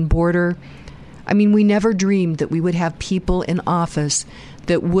an open border. I mean, we never dreamed that we would have people in office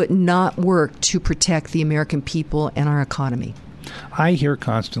that would not work to protect the American people and our economy. I hear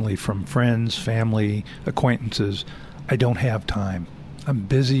constantly from friends, family, acquaintances, I don't have time. I'm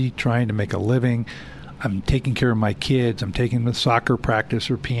busy trying to make a living. I'm taking care of my kids. I'm taking them to soccer practice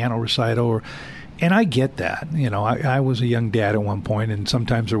or piano recital. And I get that. You know, I was a young dad at one point, and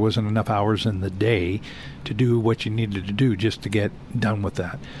sometimes there wasn't enough hours in the day to do what you needed to do just to get done with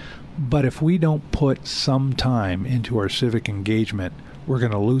that. But if we don't put some time into our civic engagement, we're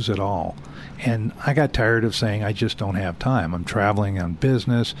going to lose it all. And I got tired of saying I just don't have time. I'm traveling on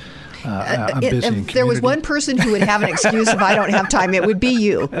business. I'm busy in community. If there was one person who would have an excuse if I don't have time, it would be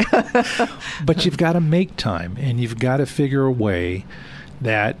you. But you've got to make time, and you've got to figure a way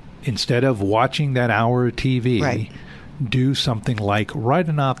that instead of watching that hour of TV, right, do something like write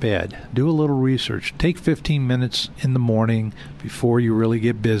an op-ed, do a little research, take 15 minutes in the morning before you really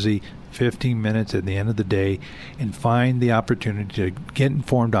get busy, 15 minutes at the end of the day and find the opportunity to get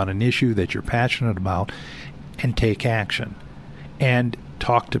informed on an issue that you're passionate about and take action and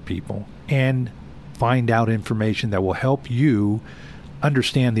talk to people and find out information that will help you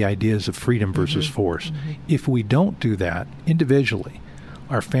understand the ideas of freedom versus force. If we don't do that individually,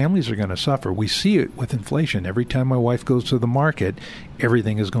 our families are going to suffer. We see it with inflation. Every time my wife goes to the market,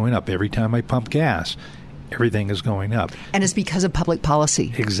 everything is going up. Every time I pump gas, everything is going up. And it's because of public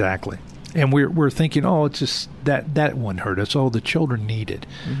policy. Exactly. And we're thinking, oh, it's just that won't hurt us. Oh, the children need it.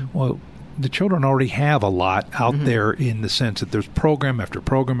 Well, the children already have a lot out there in the sense that there's program after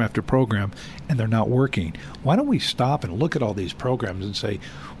program after program, and they're not working. Why don't we stop and look at all these programs and say,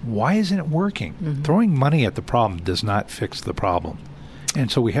 why isn't it working? Throwing money at the problem does not fix the problem.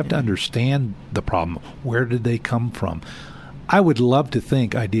 And so we have to understand the problem. Where did they come from? I would love to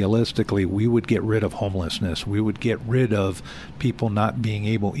think, idealistically, we would get rid of homelessness. We would get rid of people not being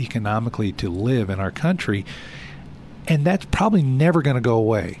able economically to live in our country. And that's probably never going to go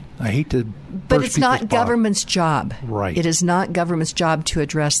away. I hate to But it's not government's job. Right. It is not government's job to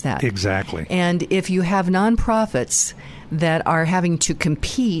address that. Exactly. And if you have nonprofits that are having to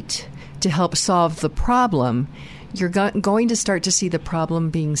compete to help solve the problem, you're going to start to see the problem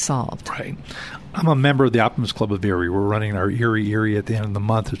being solved. Right. I'm a member of the Optimist Club of Erie. We're running our Erie at the end of the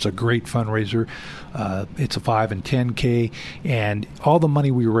month. It's a great fundraiser. It's a 5 and 10K, and all the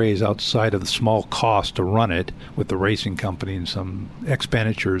money we raise outside of the small cost to run it with the racing company and some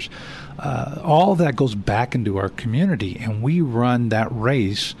expenditures, all of that goes back into our community, and we run that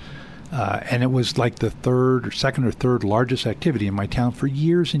race. And it was like the second or third largest activity in my town for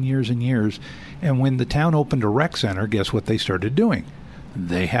years and years and years. And when the town opened a rec center, guess what they started doing?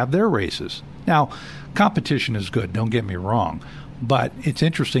 They have their races. Now, competition is good, don't get me wrong. But it's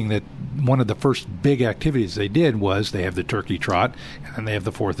interesting that one of the first big activities they did was they have the turkey trot, and then they have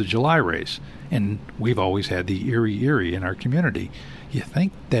the 4th of July race. And we've always had the Erie in our community. You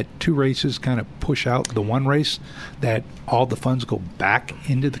think that 2 races kind of push out the one race, that all the funds go back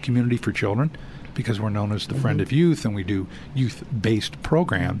into the community for children, because we're known as the Friend of Youth, and we do youth-based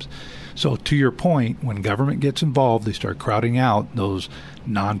programs. So to your point, when government gets involved, they start crowding out those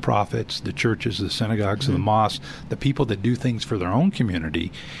nonprofits, the churches, the synagogues, the mosques, the people that do things for their own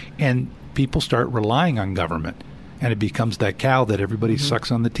community, and people start relying on government. And it becomes that cow that everybody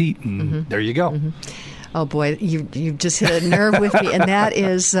sucks on the teat, and there you go. Oh, boy, you just hit a nerve with me, and that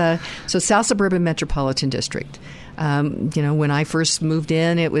is South Suburban Metropolitan District. When I first moved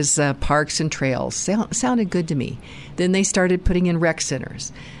in, it was parks and trails. Sounded good to me. Then they started putting in rec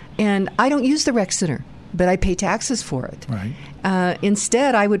centers. And I don't use the rec center, but I pay taxes for it. Right.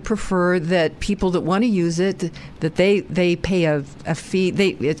 Instead, I would prefer that people that want to use it, that they pay a fee.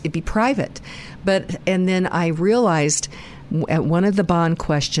 It be private. And then I realized at one of the bond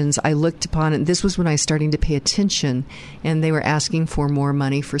questions, I looked upon it. This was when I was starting to pay attention, and they were asking for more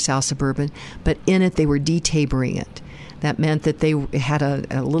money for South Suburban, but in it they were detabering it. That meant that they had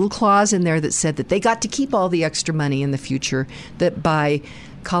a little clause in there that said that they got to keep all the extra money in the future, that by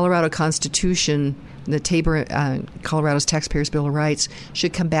Colorado Constitution, the Colorado's Taxpayers' Bill of Rights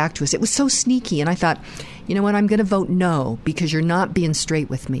should come back to us. It was so sneaky, and I thought, you know what, I'm going to vote no because you're not being straight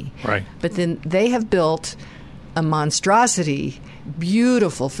with me. Right. But then they have built a monstrosity,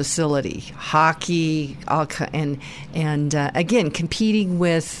 beautiful facility, hockey, and again competing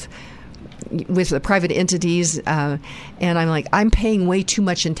with the private entities, and I'm like, I'm paying way too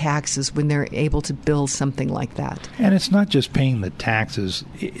much in taxes when they're able to build something like that. And it's not just paying the taxes.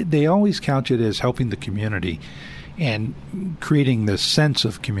 They always couch it as helping the community and creating this sense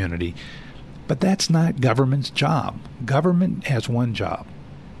of community. But that's not government's job. Government has one job: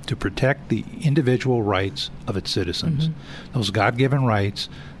 to protect the individual rights of its citizens, those God-given rights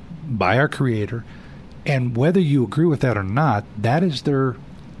by our Creator. And whether you agree with that or not, that is their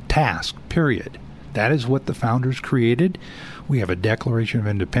task, period. That is what the founders created. We have a Declaration of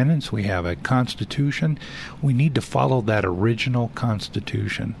Independence. We have a Constitution. We need to follow that original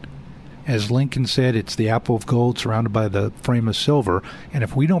Constitution. As Lincoln said, it's the apple of gold surrounded by the frame of silver. And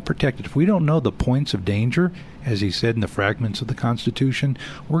if we don't protect it, if we don't know the points of danger, as he said in the fragments of the Constitution,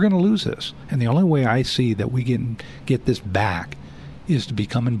 we're going to lose this. And the only way I see that we can get this back is to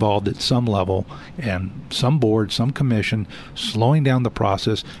become involved at some level, and some board, some commission, slowing down the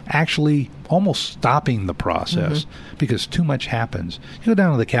process, actually almost stopping the process, because too much happens. You go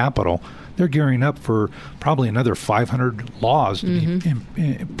down to the Capitol, they're gearing up for probably another 500 laws to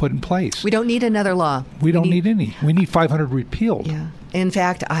be put in place. We don't need another law. We don't need any. We need 500 repealed. Yeah. In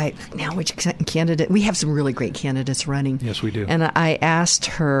fact, which candidate? We have some really great candidates running. Yes, we do. And I asked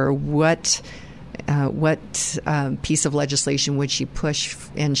her what piece of legislation would she push,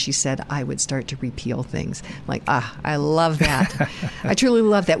 and she said, I would start to repeal things. I'm like, I love that. I truly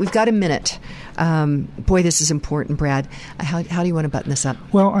love that. We've got a minute. Boy, this is important, Brad. How do you want to button this up?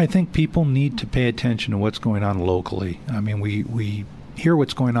 Well, I think people need to pay attention to what's going on locally. I mean, we hear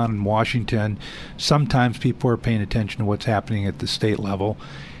what's going on in Washington. Sometimes people are paying attention to what's happening at the state level.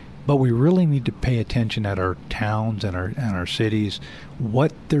 But we really need to pay attention at our towns and our cities,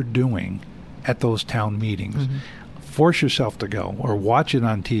 what they're doing at those town meetings. Mm-hmm. Force yourself to go or watch it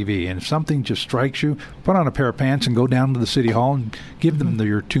on TV. And if something just strikes you, put on a pair of pants and go down to the city hall and give them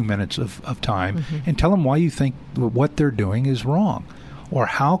your 2 minutes of time and tell them why you think what they're doing is wrong. Or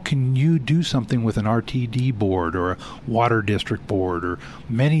how can you do something with an RTD board or a water district board or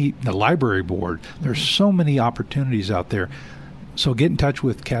the library board? There's so many opportunities out there. So get in touch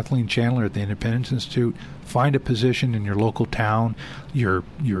with Kathleen Chandler at the Independence Institute. Find a position in your local town. Your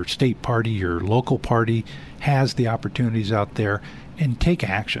state party, your local party has the opportunities out there, and take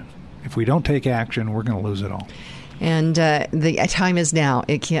action. If we don't take action, we're going to lose it all. And the time is now.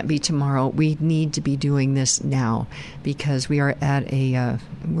 It can't be tomorrow. We need to be doing this now because we are we're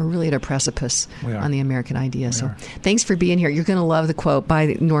really at a precipice on the American idea. So thanks for being here. You're going to love the quote by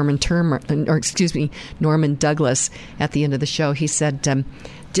Norman Douglas at the end of the show. He said,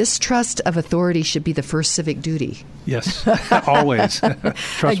 distrust of authority should be the first civic duty. Yes, always.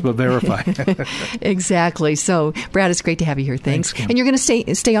 Trust but verify. Exactly. So, Brad, it's great to have you here. Thanks. And you're going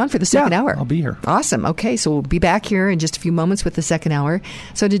to stay on for the second hour. I'll be here. Awesome. Okay, so we'll be back here in just a few moments with the second hour.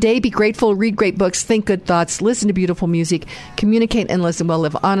 So today, be grateful, read great books, think good thoughts, listen to beautiful music, communicate and listen well,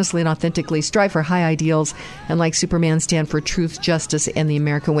 live honestly and authentically, strive for high ideals, and like Superman, stand for truth, justice, and the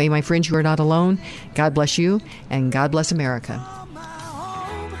American way. My friends, you are not alone. God bless you, and God bless America.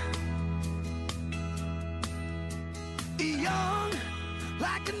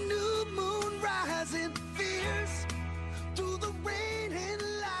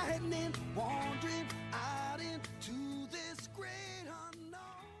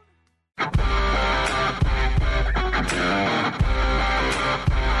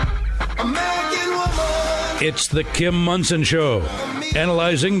 It's the Kim Munson Show,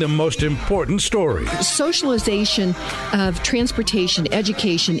 analyzing the most important stories. Socialization of transportation,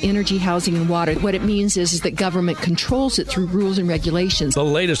 education, energy, housing, and water. What it means is that government controls it through rules and regulations. The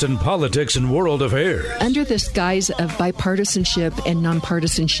latest in politics and world affairs. Under this guise of bipartisanship and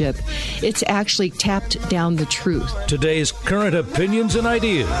nonpartisanship, it's actually tapped down the truth. Today's current opinions and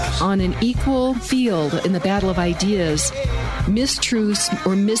ideas. On an equal field in the battle of ideas, mistruths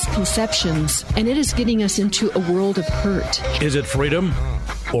or misconceptions, and it is getting us into a world of hurt. Is it freedom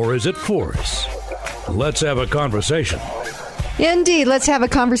or is it force? Let's have a conversation. Indeed. Let's have a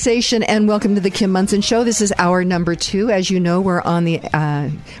conversation, and welcome to the Kim Munson Show. This is hour number 2. As you know, we're on the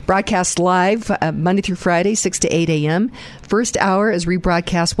broadcast live Monday through Friday, 6 to 8 a.m. First hour is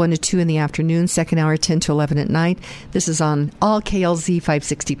rebroadcast 1 to 2 in the afternoon. Second hour, 10 to 11 at night. This is on all KLZ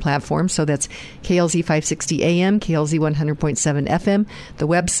 560 platforms. So that's KLZ 560 AM, KLZ 100.7 FM, the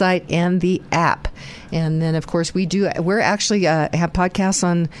website, and the app. And then, of course, we're actually have podcasts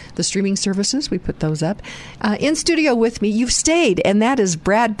on the streaming services. We put those up. In studio with me, you've stayed, and that is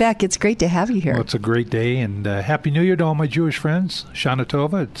Brad Beck. It's great to have you here. Well, it's a great day, and Happy New Year to all my Jewish friends. Shana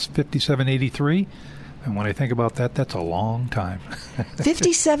Tova, it's 5783. And when I think about that, that's a long time.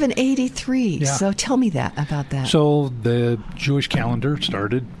 5783. Yeah. So tell me about that. So the Jewish calendar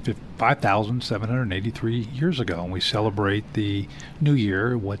started 5,783 years ago, and we celebrate the New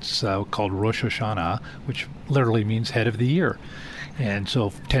Year, what's called Rosh Hashanah, which literally means head of the year. And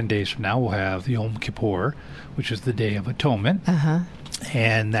so 10 days from now, we'll have Yom Kippur, which is the Day of Atonement.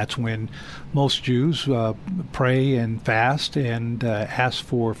 And that's when most Jews pray and fast and ask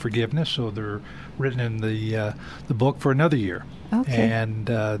for forgiveness. So they're written in the book for another year. Okay. And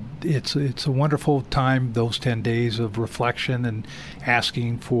it's a wonderful time, those 10 days of reflection and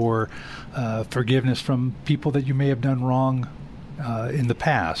asking for forgiveness from people that you may have done wrong in the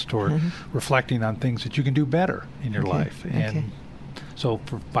past, or reflecting on things that you can do better in your life. And so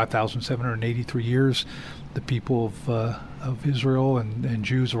for 5,783 years, the people of Israel and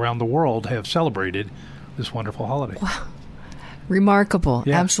Jews around the world have celebrated this wonderful holiday. Wow. Remarkable.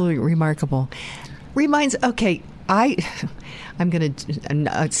 Yeah. Absolutely remarkable. I'm going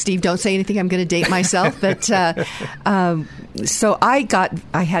to, Steve, don't say anything. I'm going to date myself. But so I got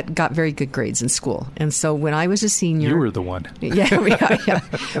very good grades in school. And so when I was a senior. You were the one. Yeah.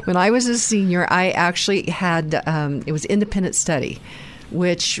 When I was a senior, I actually had, it was independent study,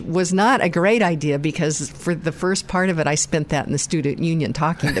 which was not a great idea because for the first part of it, I spent that in the student union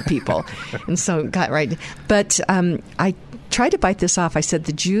talking to people. And so got right. But tried to bite this off. I said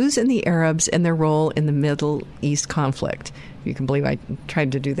the Jews and the Arabs and their role in the Middle East conflict. You can believe I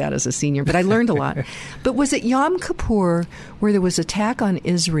tried to do that as a senior, but I learned a lot. But was it Yom Kippur where there was attack on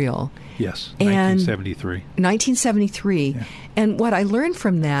Israel? Yes, 1973. 1973. Yeah. And what I learned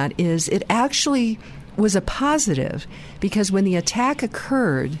from that is it actually was a positive, because when the attack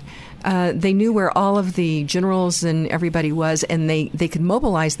occurred, they knew where all of the generals and everybody was, and they could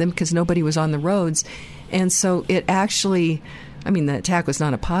mobilize them because nobody was on the roads. And so it actually... I mean, the attack was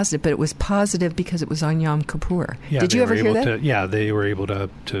not a positive, but it was positive because it was on Yom Kippur. Yeah, Did you ever hear that? They were able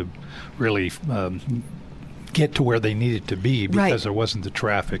to really get to where they needed to be because there wasn't the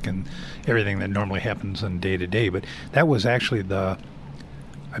traffic and everything that normally happens on day to day. But that was actually the,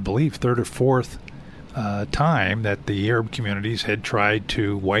 I believe, third or fourth time that the Arab communities had tried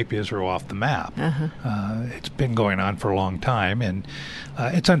to wipe Israel off the map. It's been going on for a long time, and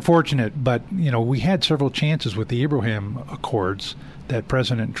it's unfortunate, but we had several chances with the Abraham Accords that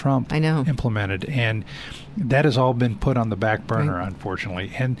President Trump implemented, and that has all been put on the back burner,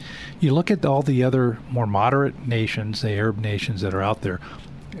 unfortunately. And you look at all the other more moderate nations, the Arab nations that are out there,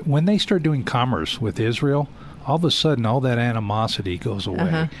 when they start doing commerce with Israel, all of a sudden, all that animosity goes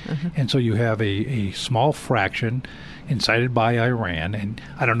away. And so you have a small fraction incited by Iran. And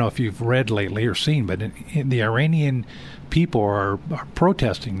I don't know if you've read lately or seen, but the Iranian people are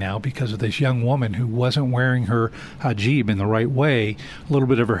protesting now because of this young woman who wasn't wearing her hijab in the right way. A little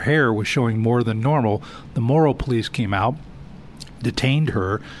bit of her hair was showing more than normal. The moral police came out, detained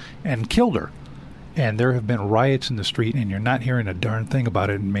her, and killed her. And there have been riots in the street, and you're not hearing a darn thing about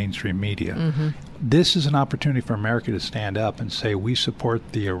it in mainstream media. This is an opportunity for America to stand up and say we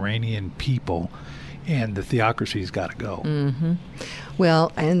support the Iranian people, and the theocracy's got to go.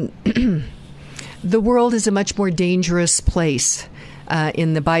 Well, and the world is a much more dangerous place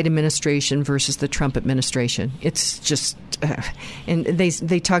in the Biden administration versus the Trump administration. It's just, and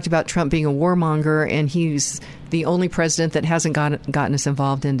they talked about Trump being a warmonger, and he's the only president that hasn't gotten us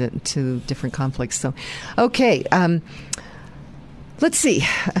involved into different conflicts. So, okay, let's see.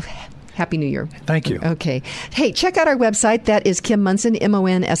 Happy New Year. Thank you. Okay. Hey, check out our website. That is Kim Monson,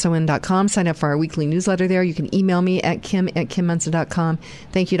 MONSON.com. Sign up for our weekly newsletter there. You can email me at kim@kimmonson.com.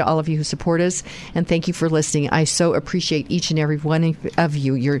 Thank you to all of you who support us, and thank you for listening. I so appreciate each and every one of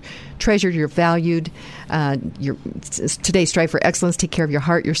you. You're treasured, you're valued. Today, strive for excellence. Take care of your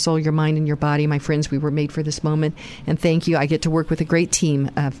heart, your soul, your mind, and your body. My friends, we were made for this moment, and thank you. I get to work with a great team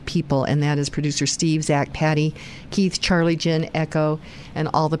of people, and that is producer Steve, Zach, Patty, Keith, Charlie, Jen, Echo, and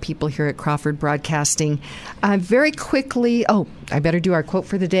all the people here at Crawford Broadcasting. Very quickly, I better do our quote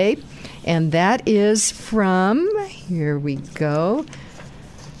for the day, and that is from, here we go,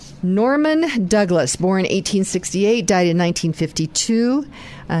 Norman Douglas, born 1868, died in 1952.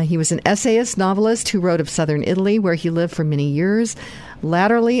 He was an essayist, novelist who wrote of southern Italy, where he lived for many years.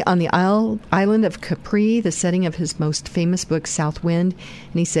 Latterly, on the island of Capri, the setting of his most famous book, South Wind,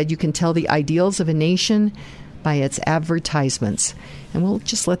 and he said, "You can tell the ideals of a nation by its advertisements." And we'll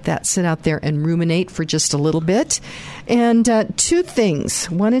just let that sit out there and ruminate for just a little bit. And two things.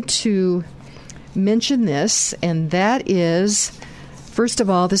 Wanted to mention this, and that is, first of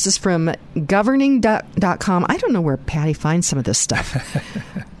all, this is from governing.com. I don't know where Patty finds some of this stuff.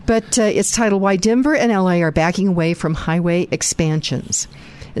 But it's titled, Why Denver and LA Are Backing Away from Highway Expansions.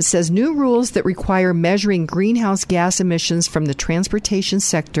 It says new rules that require measuring greenhouse gas emissions from the transportation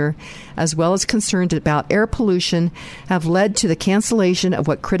sector, as well as concerns about air pollution, have led to the cancellation of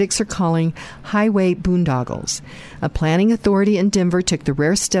what critics are calling highway boondoggles. A planning authority in Denver took the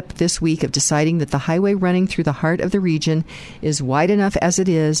rare step this week of deciding that the highway running through the heart of the region is wide enough as it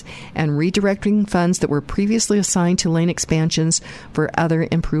is, and redirecting funds that were previously assigned to lane expansions for other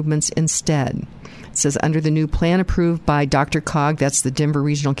improvements instead. It says under the new plan approved by Dr. Cog, that's the Denver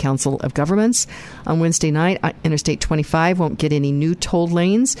Regional Council of Governments, on Wednesday night, Interstate 25 won't get any new toll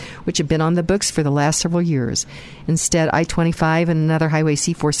lanes, which have been on the books for the last several years. Instead, I-25 and another highway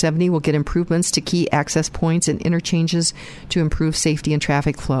C-470 will get improvements to key access points and interchanges to improve safety and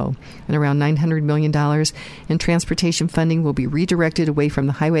traffic flow. And around $900 million in transportation funding will be redirected away from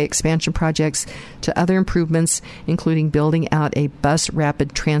the highway expansion projects to other improvements, including building out a bus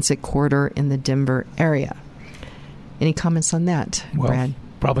rapid transit corridor in the Denver area. Any comments on that, Brad?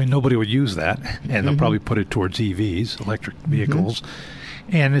 Probably nobody would use that, and they'll probably put it towards EVs, electric vehicles.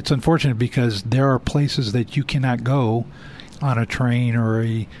 And it's unfortunate because there are places that you cannot go on a train or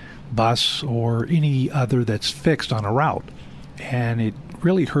a bus or any other that's fixed on a route. And it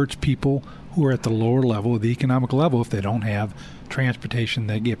really hurts people who are at the lower level, the economic level, if they don't have transportation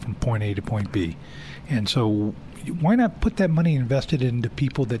they get from point A to point B. And so, why not put that money invested into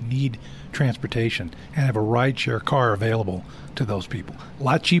people that need transportation and have a rideshare car available to those people? A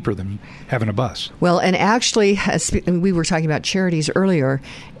lot cheaper than having a bus. Well, and actually, we were talking about charities earlier,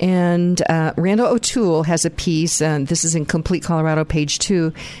 and Randall O'Toole has a piece, and this is in Complete Colorado, page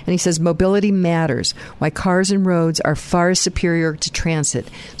 2, and he says, mobility matters, why cars and roads are far superior to transit,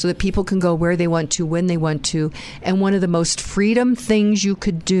 so that people can go where they want to, when they want to, and one of the most freedom things you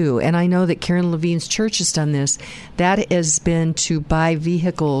could do, and I know that Karen Levine's church has done this, that has been to buy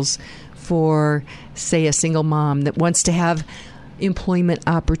vehicles for, say, a single mom that wants to have employment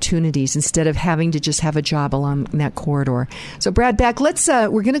opportunities instead of having to just have a job along that corridor. So, Brad Beck, we're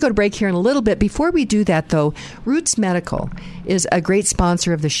going to go to break here in a little bit. Before we do that, though, Roots Medical is a great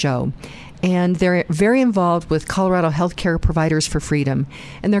sponsor of the show. And they're very involved with Colorado Healthcare Providers for Freedom.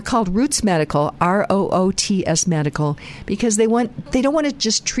 And they're called Roots Medical, ROOTS Medical, because they don't want to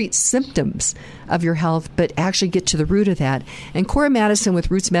just treat symptoms of your health, but actually get to the root of that. And Cora Madison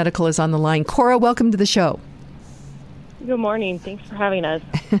with Roots Medical is on the line. Cora, welcome to the show. Good morning. Thanks for having us.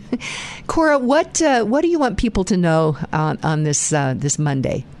 Cora, what do you want people to know on this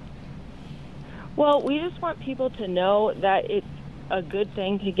Monday? Well, we just want people to know that it's a good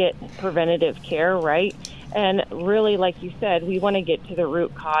thing to get preventative care, right? And really, like you said, we want to get to the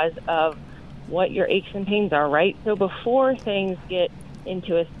root cause of what your aches and pains are, right? So before things get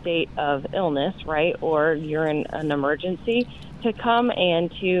into a state of illness, right, or you're in an emergency, to come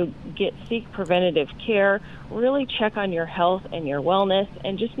and to seek preventative care, really check on your health and your wellness,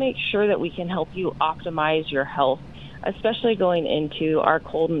 and just make sure that we can help you optimize your health, especially going into our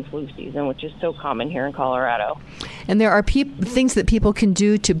cold and flu season, which is so common here in Colorado. And there are things that people can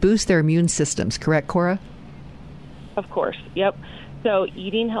do to boost their immune systems, correct, Cora? Of course, yep. So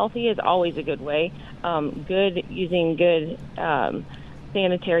eating healthy is always a good way. Using good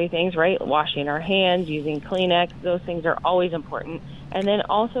sanitary things, right? Washing our hands, using Kleenex, those things are always important. And then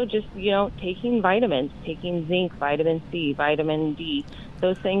also just, taking vitamins, taking zinc, vitamin C, vitamin D.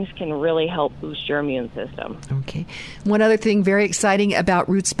 Those things can really help boost your immune system. Okay. One other thing very exciting about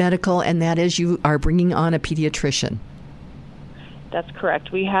Roots Medical, and that is you are bringing on a pediatrician. That's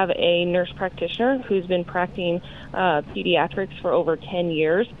correct. We have a nurse practitioner who's been practicing pediatrics for over 10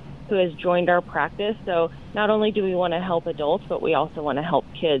 years, who has joined our practice. So not only do we want to help adults, but we also want to help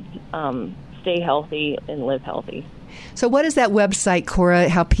kids stay healthy and live healthy. So what is that website, Cora,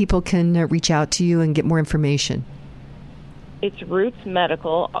 how people can reach out to you and get more information? It's Roots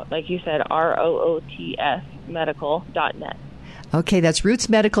Medical, like you said, ROOTS medical.net. Okay, that's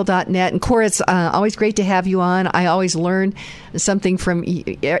rootsmedical.net. And Cora, it's always great to have you on. I always learn something from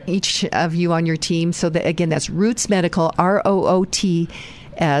each of you on your team. So again, that's Roots Medical, ROOTS,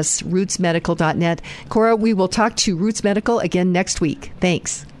 rootsmedical.net. Cora, we will talk to Roots Medical again next week.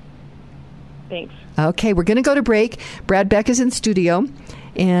 Thanks. Thanks. Okay, we're going to go to break. Brad Beck is in studio,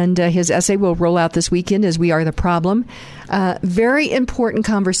 and his essay will roll out this weekend as We Are the Problem. Very important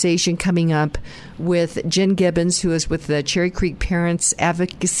conversation coming up with Jen Gibbons, who is with the Cherry Creek Parents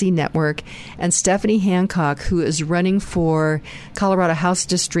Advocacy Network, and Stephanie Hancock, who is running for Colorado House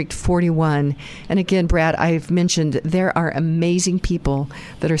District 41. And again, Brad, I've mentioned there are amazing people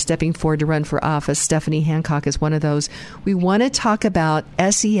that are stepping forward to run for office. Stephanie Hancock is one of those. We want to talk about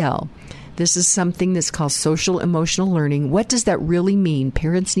SEL. This is something that's called social emotional learning. What does that really mean?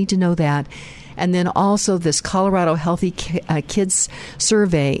 Parents need to know that. And then also this Colorado Healthy Kids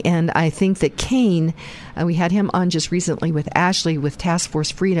Survey. And I think that Kane, we had him on just recently with Ashley with Task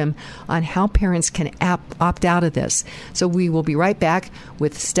Force Freedom on how parents can opt out of this. So we will be right back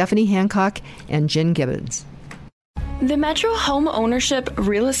with Stephanie Hancock and Jen Gibbons. The metro home ownership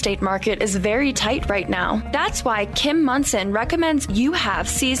real estate market is very tight right now. That's why Kim Munson recommends you have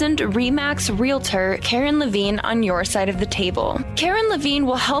seasoned RE/MAX realtor Karen Levine on your side of the table. Karen Levine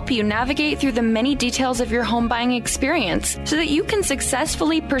will help you navigate through the many details of your home buying experience so that you can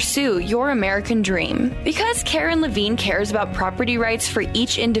successfully pursue your American dream. Because Karen Levine cares about property rights for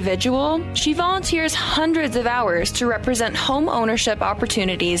each individual, she volunteers hundreds of hours to represent home ownership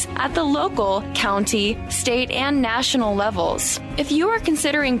opportunities at the local, county, state, and national levels. If you are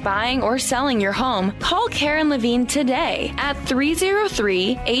considering buying or selling your home, call Karen Levine today at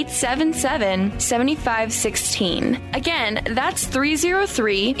 303-877-7516. Again, that's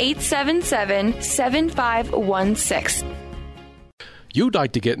 303-877-7516. You'd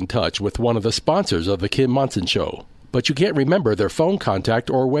like to get in touch with one of the sponsors of The Kim Munson Show, but you can't remember their phone contact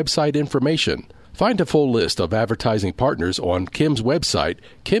or website information. Find a full list of advertising partners on Kim's website,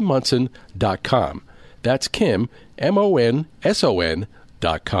 kimmunson.com. That's Kim, MONSON.com.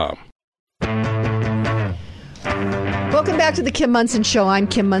 Welcome back to the Kim Monson Show. I'm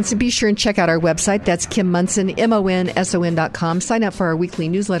Kim Monson. Be sure and check out our website. That's Kim Monson, MONSON.com. Sign up for our weekly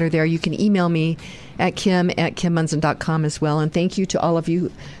newsletter there. You can email me at kim@kimmonson.com as well. And thank you to all of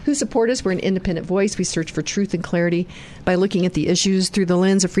you who support us. We're an independent voice. We search for truth and clarity by looking at the issues through the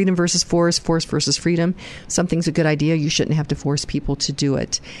lens of freedom versus force, force versus freedom. Something's a good idea. You shouldn't have to force people to do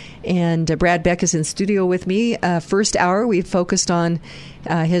it. And Brad Beck is in studio with me. First hour, we focused on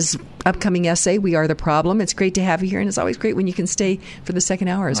his upcoming essay, We Are the Problem. It's great to have you here, and it's always great when you can stay for the second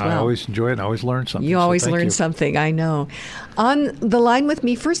hour as well. I always enjoy it and I always learn something. You always learn something, I know. On the line with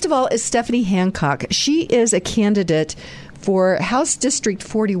me, first of all, is Stephanie Hancock. She is a candidate for House District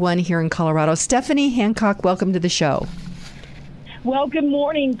 41 here in Colorado. Stephanie Hancock, welcome to the show. Well, good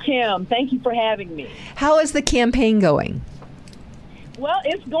morning, Kim. Thank you for having me. How is the campaign going? Well,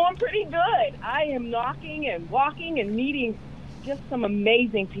 it's going pretty good. I am knocking and walking and meeting just some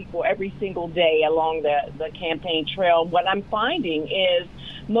amazing people every single day along the campaign trail. What I'm finding is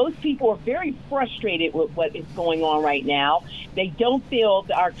most people are very frustrated with what is going on right now. They don't feel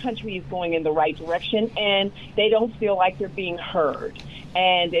that our country is going in the right direction, and they don't feel like they're being heard.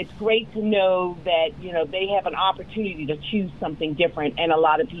 And it's great to know that, you know, they have an opportunity to choose something different, and a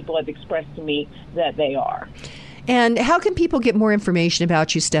lot of people have expressed to me that they are. And how can people get more information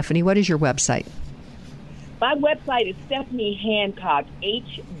about you, Stephanie? What is your website? My website is Stephanie Hancock,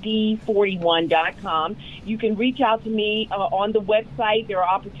 HD41.com. You can reach out to me on the website. There are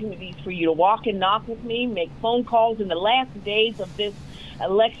opportunities for you to walk and knock with me, make phone calls in the last days of this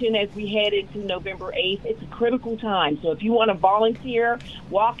election as we head into November 8th. It's a critical time. So if you want to volunteer,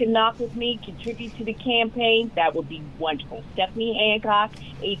 walk and knock with me, contribute to the campaign, that would be wonderful. Stephanie Hancock,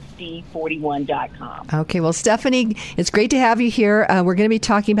 HD41.com. Okay, well, Stephanie, it's great to have you here. We're going to be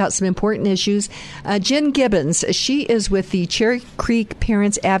talking about some important issues. Jen Gibbons, she is with the Cherry Creek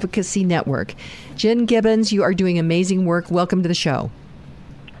Parents Advocacy Network. Jen Gibbons, you are doing amazing work. Welcome to the show.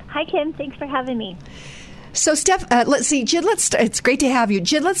 Hi, Kim. Thanks for having me. So, Steph, let's see. Jen, it's great to have you.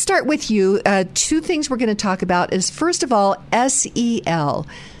 Jen, let's start with you. Two things we're going to talk about is, first of all, SEL,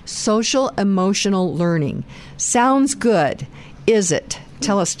 social emotional learning. Sounds good. Is it?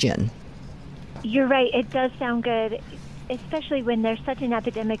 Tell us, Jen. You're right. It does sound good, especially when there's such an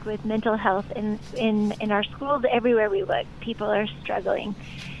epidemic with mental health in our schools. Everywhere we look, people are struggling.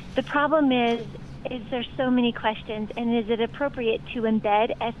 The problem is there so many questions, and is it appropriate to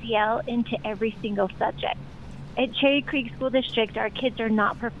embed SEL into every single subject? At Cherry Creek School District, our kids are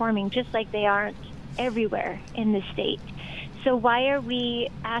not performing just like they aren't everywhere in the state. So why are we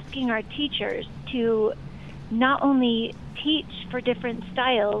asking our teachers to not only teach for different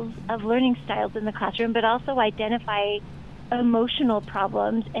styles of learning styles in the classroom, but also identify emotional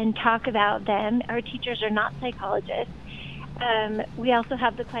problems and talk about them? Our teachers are not psychologists. We also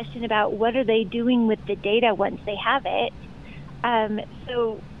have the question about what are they doing with the data once they have it.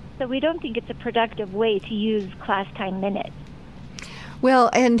 So we don't think it's a productive way to use class time minutes.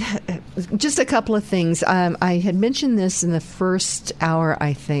 Well, and just a couple of things. I had mentioned this in the first hour,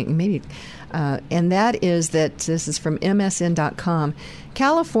 I think, maybe, and that is that this is from MSN.com.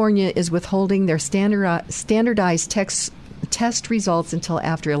 California is withholding their standardized test results until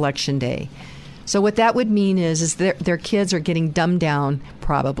after Election Day. So what that would mean is their kids are getting dumbed down,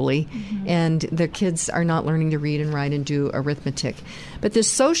 probably, and their kids are not learning to read and write and do arithmetic. But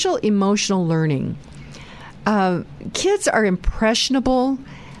this social emotional learning, kids are impressionable.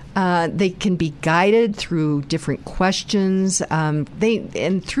 They can be guided through different questions. And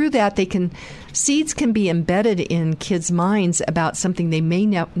through that, seeds can be embedded in kids' minds about something they may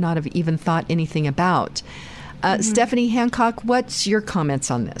not have even thought anything about. Stephanie Hancock, what's your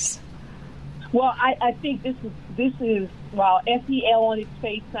comments on this? Well, I think this is while SEL on its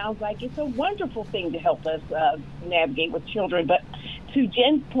face sounds like it's a wonderful thing to help us navigate with children, but to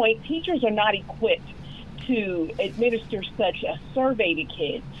Jen's point, teachers are not equipped to administer such a survey to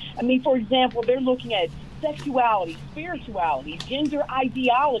kids. I mean, for example, they're looking at sexuality, spirituality, gender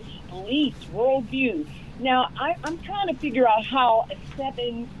ideology, beliefs, worldview. Now, I'm trying to figure out how a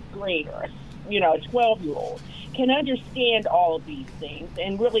 7th grader, a 12-year-old, can understand all of these things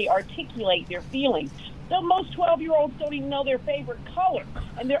and really articulate their feelings. So most 12-year-olds don't even know their favorite color,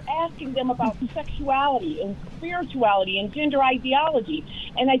 and they're asking them about sexuality and spirituality and gender ideology.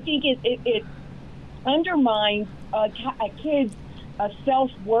 And I think it undermines a kid's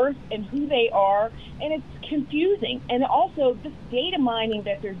self-worth and who they are, and it's confusing. And also, this data mining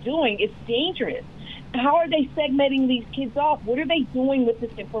that they're doing is dangerous. How are they segmenting these kids off? What are they doing with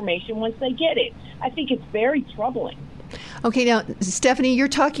this information once they get it? I think it's very troubling. Okay, now, Stephanie, you're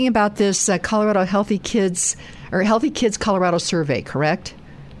talking about this Colorado Healthy Kids Colorado survey, correct?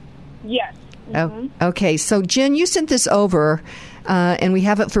 Yes. Okay, so Jen, you sent this over, and we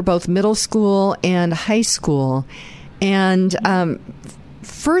have it for both middle school and high school. And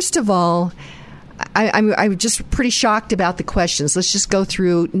first of all, I'm just pretty shocked about the questions. Let's just go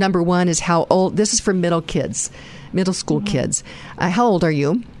through. Number one is how old. This is for middle school kids. How old are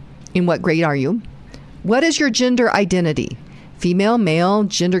you? In what grade are you? What is your gender identity? Female, male,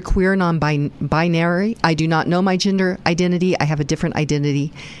 genderqueer, non-binary. I do not know my gender identity. I have a different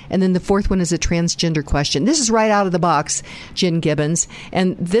identity. And then the fourth one is a transgender question. This is right out of the box, Jen Gibbons.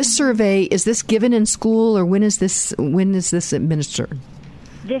 And this survey, is this given in school, or when is this administered?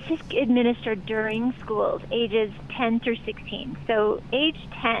 This is administered during schools, ages 10 through 16. So age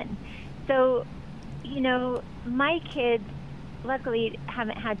 10. So, my kids luckily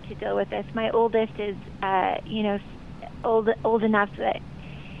haven't had to go with this. My oldest is, old enough that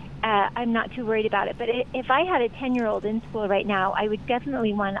I'm not too worried about it. But if I had a 10-year-old in school right now, I would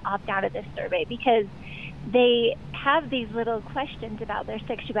definitely want to opt out of this survey, because they have these little questions about their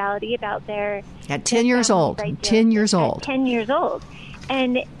sexuality, about their... At 10 years old. 10 years old. 10 years old.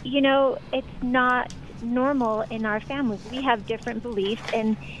 And, it's not normal in our families. We have different beliefs.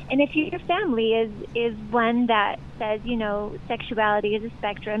 And if your family is one that says, sexuality is a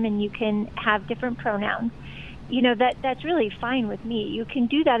spectrum and you can have different pronouns, that's really fine with me. You can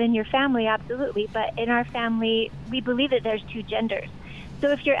do that in your family, absolutely. But in our family, we believe that there's two genders. So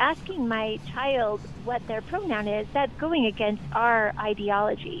if you're asking my child what their pronoun is, that's going against our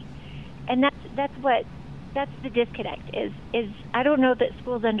ideology. And that's the disconnect is I don't know that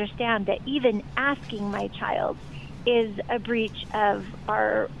schools understand that even asking my child is a breach of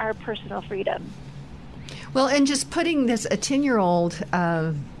our personal freedom. Well, and just putting this, a 10-year-old,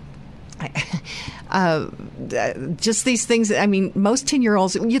 just these things, most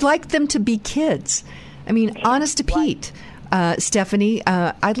 10-year-olds, you'd like them to be kids. Honest to Pete, Stephanie,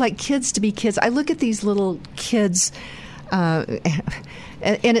 I'd like kids to be kids. I look at these little kids, and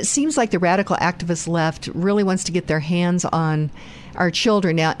it seems like the radical activist left really wants to get their hands on our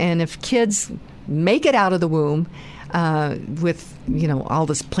children now. And if kids make it out of the womb with, all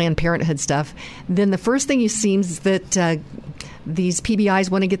this Planned Parenthood stuff, then the first thing you see is that these PBIs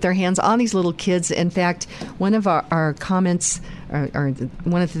want to get their hands on these little kids. In fact, one of our comments, or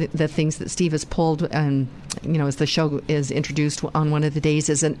one of the things that Steve has pulled, as the show is introduced on one of the days,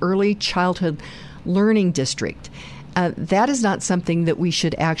 is an early childhood learning district. That is not something that we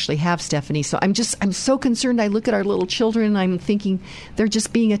should actually have, Stephanie. So I'm so concerned. I look at our little children and I'm thinking they're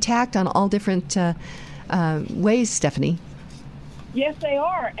just being attacked on all different ways, Stephanie. Yes, they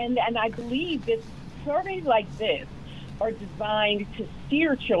are. And I believe that surveys like this are designed to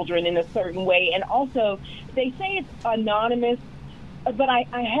steer children in a certain way. And also, they say it's anonymous, but I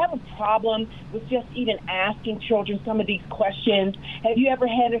have a problem with just even asking children some of these questions. Have you ever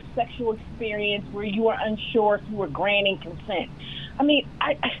had a sexual experience where you were unsure if you were granting consent?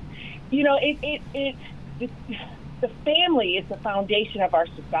 The family is the foundation of our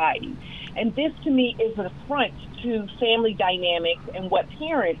society. And this, to me, is an affront to family dynamics and what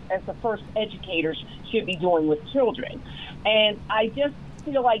parents, as the first educators, should be doing with children. And I just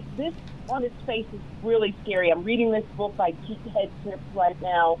feel like this, on its face, is really scary. I'm reading this book by Pete Hegseth right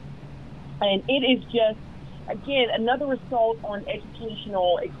now, and it is just, again, another assault on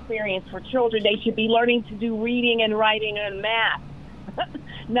educational experience for children. They should be learning to do reading and writing and math,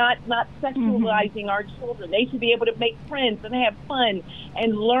 not sexualizing our children. They should be able to make friends and have fun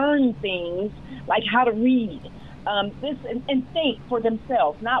and learn things like how to read, and think for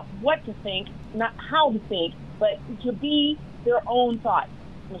themselves, not what to think, not how to think, but to be their own thought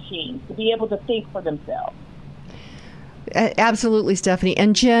machines, to be able to think for themselves. Absolutely, Stephanie.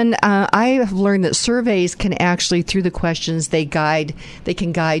 And Jen, I have learned that surveys can actually, through the questions, they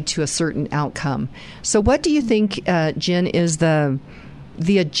can guide to a certain outcome. So what do you think, Jen, is the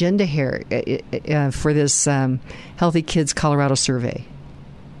agenda here for this Healthy Kids Colorado survey?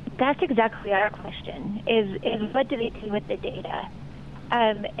 That's exactly our question, is what do they do with the data?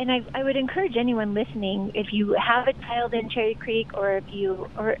 And I would encourage anyone listening, if you have a child in Cherry Creek, or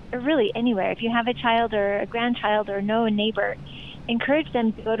really anywhere, if you have a child or a grandchild or know a neighbor, encourage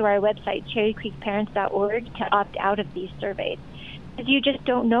them to go to our website, cherrycreekparents.org, to opt out of these surveys. Because you just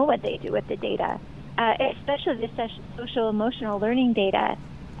don't know what they do with the data, especially the social emotional learning data.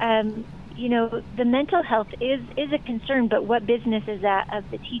 The mental health is a concern, but what business is that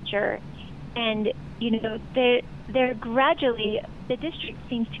of the teacher? And, they're gradually, the district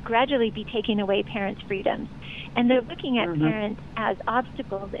seems to gradually be taking away parents' freedoms. And they're looking at parents as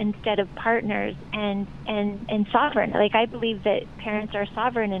obstacles instead of partners and sovereign. Like, I believe that parents are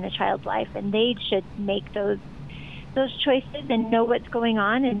sovereign in a child's life, and they should make those those choices and know what's going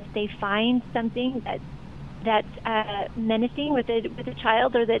on, and if they find something that's menacing with a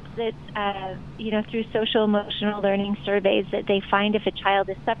child, or that's through social emotional learning surveys, that they find if a child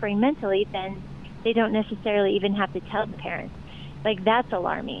is suffering mentally, then they don't necessarily even have to tell the parents. Like, that's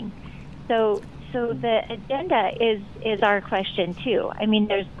alarming. So the agenda is our question too. I mean,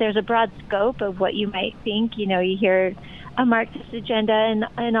 there's a broad scope of what you might think. You hear a Marxist agenda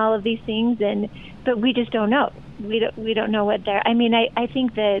and all of these things, but we just don't know. We don't know what they're. I mean, I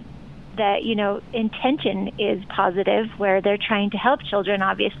think that intention is positive, where they're trying to help children,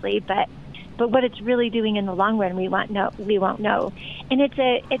 obviously, but what it's really doing in the long run, we won't know. And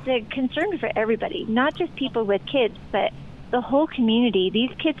it's a concern for everybody, not just people with kids, but the whole community.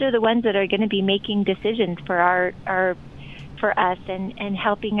 These kids are the ones that are going to be making decisions for for us and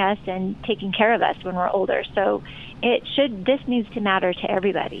helping us and taking care of us when we're older. So this needs to matter to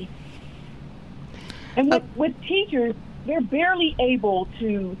everybody. And with teachers, they're barely able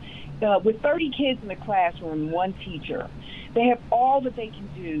to, with 30 kids in the classroom, one teacher, they have all that they can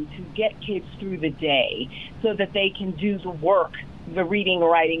do to get kids through the day so that they can do the work, the reading,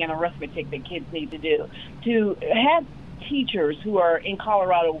 writing, and arithmetic that kids need to do. To have teachers who are in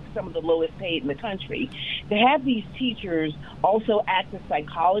Colorado, some of the lowest paid in the country, to have these teachers also act as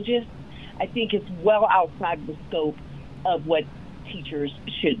psychologists, I think it's well outside the scope of what teachers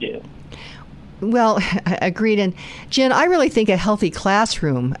should do. Well, agreed. And Jen, I really think a healthy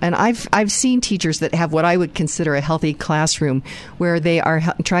classroom, and I've seen teachers that have what I would consider a healthy classroom, where they are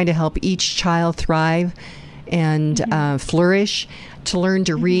trying to help each child thrive and flourish, to learn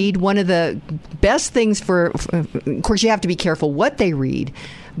to read. One of the best things of course, you have to be careful what they read,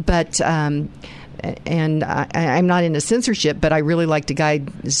 but and I'm not into censorship, but I really like to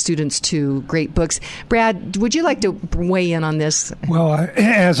guide students to great books. Brad, would you like to weigh in on this? Well,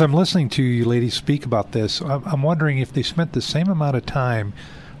 as I'm listening to you ladies speak about this, I'm wondering if they spent the same amount of time,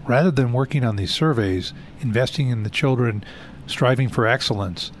 rather than working on these surveys, investing in the children, striving for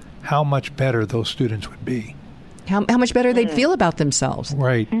excellence, how much better those students would be. How much better they'd feel about themselves.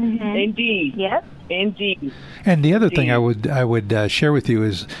 Right. Mm-hmm. Indeed. Yep. Indeed. And the other thing I would share with you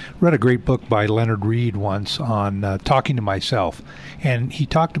is, read a great book by Leonard Reed once on talking to myself, and he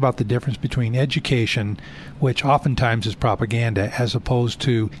talked about the difference between education, which oftentimes is propaganda, as opposed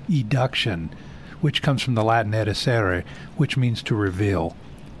to eduction, which comes from the Latin edicere, which means to reveal.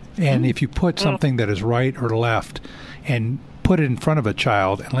 And if you put something that is right or left and put it in front of a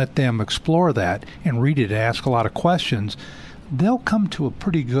child and let them explore that and read it and ask a lot of questions, they'll come to a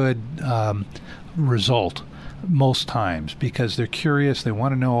pretty good result most times, because they're curious, they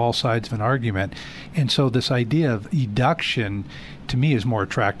want to know all sides of an argument. And so this idea of eduction, to me, is more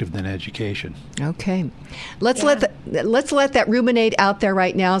attractive than education. Okay. Let's let that ruminate out there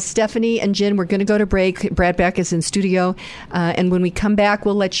right now. Stephanie and Jen, we're going to go to break. Brad Beck is in studio. And when we come back,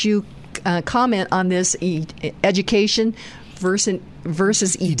 we'll let you comment on this education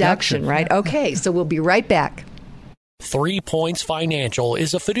versus eduction, right? Okay, so we'll be right back. 3 Points Financial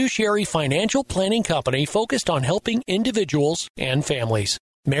is a fiduciary financial planning company focused on helping individuals and families.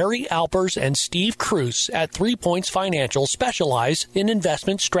 Mary Alpers and Steve Cruz at 3 Points Financial specialize in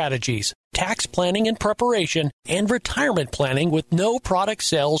investment strategies, tax planning and preparation, and retirement planning with no product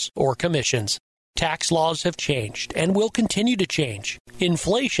sales or commissions. Tax laws have changed and will continue to change.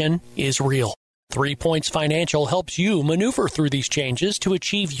 Inflation is real. 3 Points Financial helps you maneuver through these changes to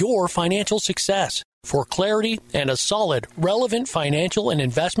achieve your financial success. For clarity and a solid, relevant financial and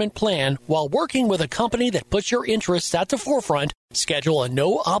investment plan while working with a company that puts your interests at the forefront, schedule a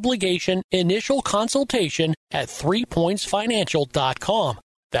no-obligation initial consultation at 3pointsfinancial.com.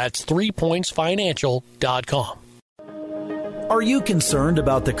 That's 3pointsfinancial.com. Are you concerned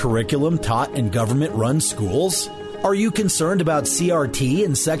about the curriculum taught in government-run schools? Are you concerned about CRT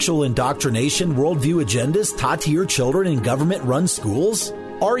and sexual indoctrination worldview agendas taught to your children in government-run schools?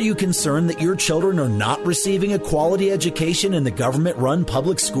 Are you concerned that your children are not receiving a quality education in the government-run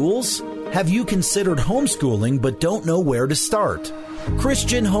public schools? Have you considered homeschooling but don't know where to start?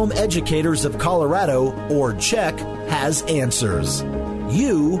 Christian Home Educators of Colorado, or CHEC, has answers.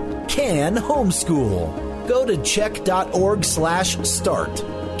 You can homeschool. Go to check.org/start.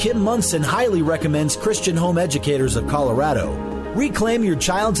 Kim Munson highly recommends Christian Home Educators of Colorado. Reclaim your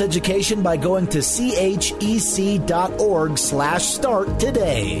child's education by going to chec.org/start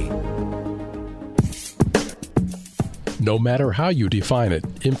today. No matter how you define it,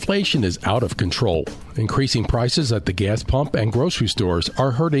 inflation is out of control. Increasing prices at the gas pump and grocery stores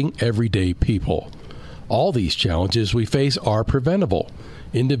are hurting everyday people. All these challenges we face are preventable.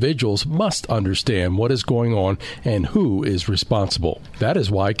 Individuals must understand what is going on and who is responsible. That is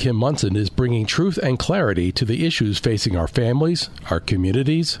why Kim Monson is bringing truth and clarity to the issues facing our families, our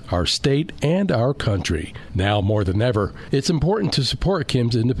communities, our state, and our country. Now more than ever, it's important to support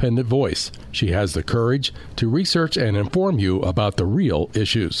Kim's independent voice. She has the courage to research and inform you about the real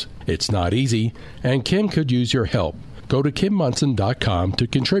issues. It's not easy, and Kim could use your help. Go to KimMonson.com to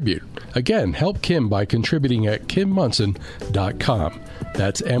contribute. Again, help Kim by contributing at KimMonson.com.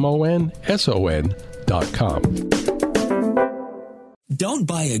 That's MONSON.com. Don't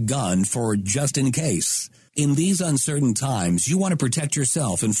buy a gun for just in case. In these uncertain times, you want to protect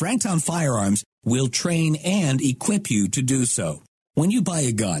yourself, and Franktown Firearms will train and equip you to do so. When you buy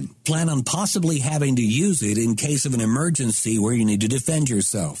a gun, plan on possibly having to use it in case of an emergency where you need to defend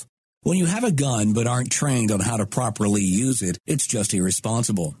yourself. When you have a gun but aren't trained on how to properly use it, it's just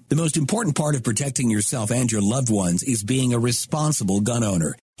irresponsible. The most important part of protecting yourself and your loved ones is being a responsible gun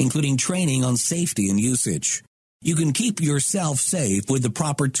owner, including training on safety and usage. You can keep yourself safe with the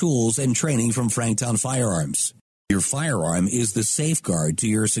proper tools and training from Franktown Firearms. Your firearm is the safeguard to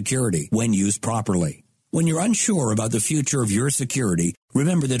your security when used properly. When you're unsure about the future of your security,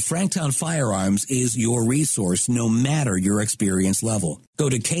 remember that Franktown Firearms is your resource no matter your experience level. Go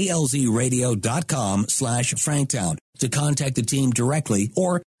to klzradio.com/Franktown to contact the team directly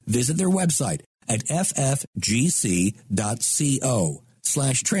or visit their website at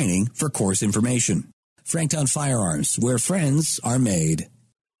ffgc.co/training for course information. Franktown Firearms, where friends are made.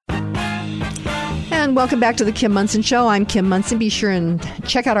 And welcome back to the Kim Monson Show. I'm Kim Monson. Be sure and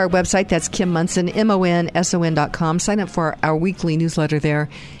check out our website. That's Kim Monson, MONSON.com. Sign up for our weekly newsletter there.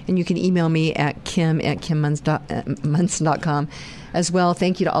 And you can email me at kim@kimmonson.com as well.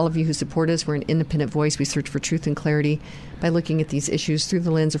 Thank you to all of you who support us. We're an independent voice. We search for truth and clarity by looking at these issues through the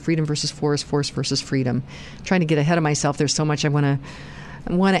lens of freedom versus force, force versus freedom. I'm trying to get ahead of myself. There's so much I want to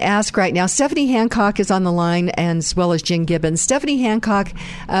ask right now. Stephanie Hancock is on the line, and as well as Jen Gibbons. Stephanie Hancock,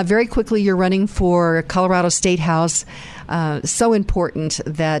 very quickly, you're running for Colorado State House. So important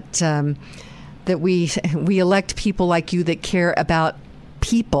that we elect people like you that care about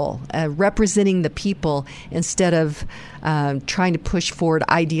people, representing the people instead of trying to push forward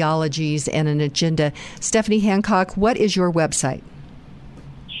ideologies and an agenda. Stephanie Hancock, what is your website?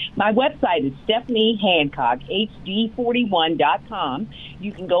 My website is Stephanie Hancock, HD41.com.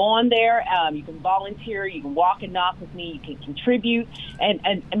 You can go on there. You can volunteer. You can walk and knock with me. You can contribute.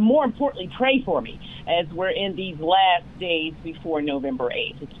 And more importantly, pray for me as we're in these last days before November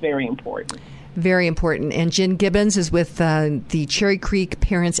 8th. It's very important. Very important. And Jen Gibbons is with the Cherry Creek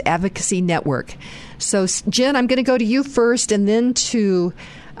Parents Advocacy Network. So, Jen, I'm going to go to you first and then to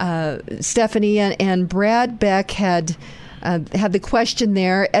Stephanie. And Brad Beck had the question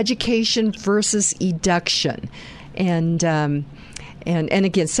there: education versus eduction, and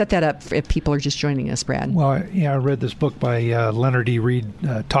again, set that up if people are just joining us, Brad. Well, yeah, I read this book by Leonard E. Reed,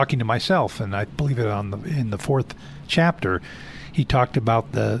 Talking to Myself, and I believe it in the fourth chapter. He talked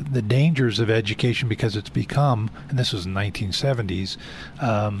about the dangers of education because it's become, and this was in the 1970s,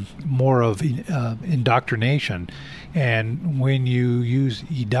 more of indoctrination, and when you use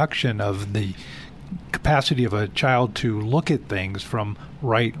education of the capacity of a child to look at things from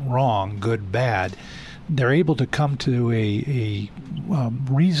right, wrong, good, bad, they're able to come to a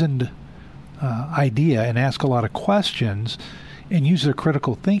reasoned idea and ask a lot of questions and use their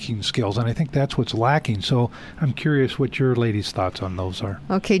critical thinking skills. And I think that's what's lacking. So I'm curious what your ladies' thoughts on those are.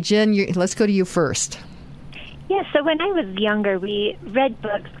 Okay, Jen, let's go to you first. Yeah, so when I was younger, we read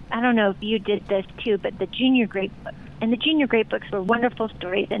books. I don't know if you did this too, but the junior grade books. And the junior grade books were wonderful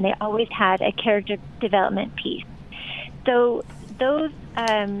stories, and they always had a character development piece. So those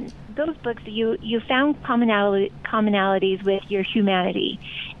books, you found commonalities with your humanity,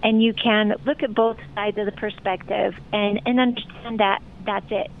 and you can look at both sides of the perspective and understand that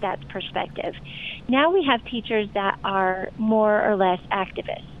that's it, that's perspective. Now we have teachers that are more or less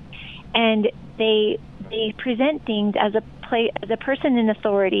activists, and they present things as a person in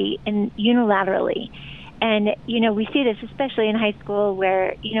authority and unilaterally. And, we see this especially in high school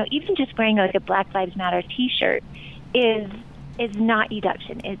where, even just wearing like a Black Lives Matter T-shirt is not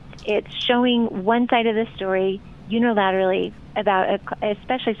education. It's showing one side of the story unilaterally about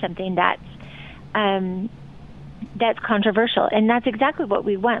especially something that's controversial. And that's exactly what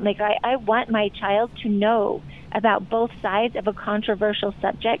we want. Like, I want my child to know about both sides of a controversial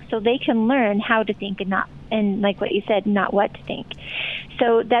subject so they can learn how to think and like what you said, not what to think.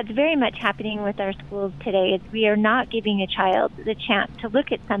 So that's very much happening with our schools today. We are not giving a child the chance to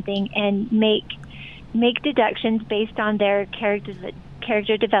look at something and make deductions based on their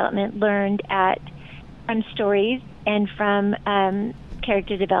character development learned from stories and from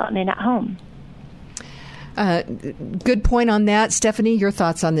character development at home. Good point on that. Stephanie, your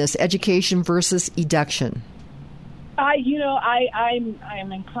thoughts on this, education versus eduction?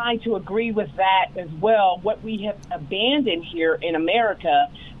 I'm inclined to agree with that as well. What we have abandoned here in America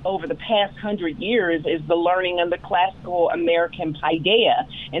over the past 100 years is the learning of the classical American paideia,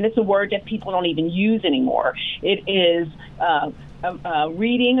 and it's a word that people don't even use anymore. It is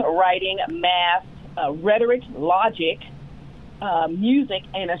reading, writing, math, rhetoric, logic, music,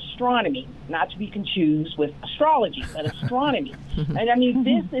 and astronomy, not to be confused with astrology, but astronomy. And I mean,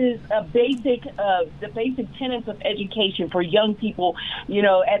 this is the basic tenets of education for young people.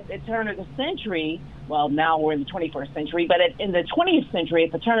 At the turn of the century, well, now we're in the 21st century, but in the 20th century,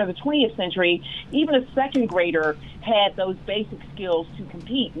 at the turn of the 20th century, even a second grader had those basic skills to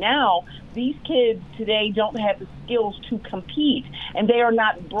compete. Now, these kids today don't have the skills to compete, and they are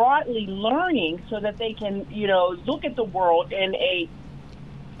not broadly learning so that they can, look at the world in a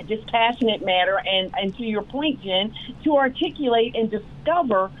dispassionate manner and to your point, Jen, to articulate and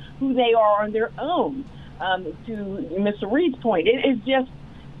discover who they are on their own. To Mr. Reed's point, it is just,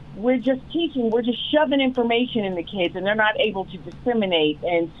 we're just shoving information in the kids, and they're not able to disseminate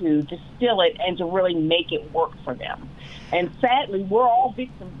and to distill it and to really make it work for them. And sadly, we're all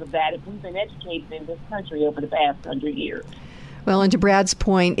victims of that if we've been educated in this country over the past 100 years. Well, and to Brad's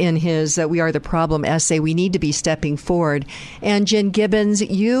point in his We Are the Problem essay, we need to be stepping forward. And Jen Gibbons,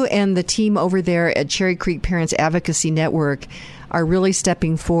 you and the team over there at Cherry Creek Parents Advocacy Network are really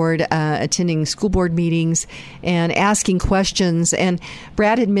stepping forward, attending school board meetings and asking questions. And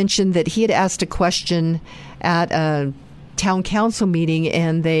Brad had mentioned that he had asked a question at a town council meeting,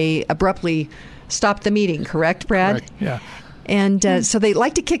 and they abruptly stopped the meeting. Correct, Brad? Correct. Yeah. And so they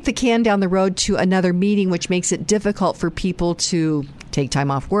like to kick the can down the road to another meeting, which makes it difficult for people to take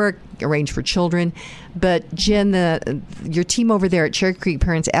time off work, arrange for children. But Jen, your team over there at Cherry Creek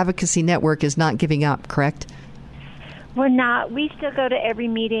Parents Advocacy Network is not giving up, correct? We're not. We still go to every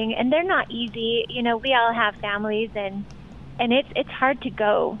meeting, and they're not easy. We all have families, and it's hard to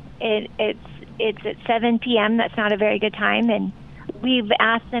go. It's at 7 p.m. That's not a very good time, and we've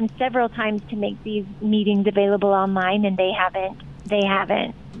asked them several times to make these meetings available online, and they haven't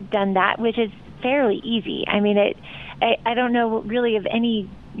done that, which is fairly easy. I mean, I don't know really of any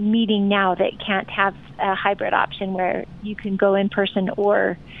meeting now that can't have a hybrid option where you can go in person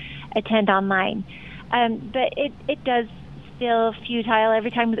or attend online. But it does feel futile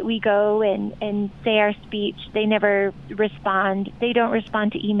every time that we go and say our speech. They never respond. They don't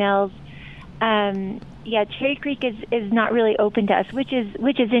respond to emails. Cherry Creek is not really open to us, which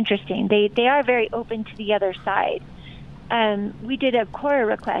is interesting. They are very open to the other side. We did a Quora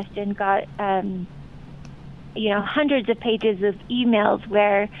request and got hundreds of pages of emails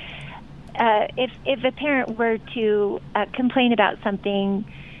where if a parent were to complain about something,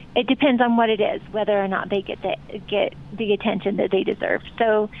 it depends on what it is, whether or not they get the attention that they deserve.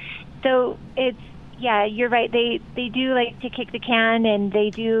 So it's you're right. They do like to kick the can, and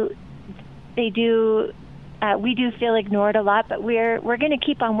we do feel ignored a lot, but we're going to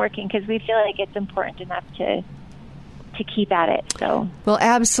keep on working because we feel like it's important enough to keep at it. So well,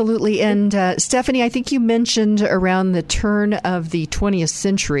 absolutely. And Stephanie, I think you mentioned around the turn of the 20th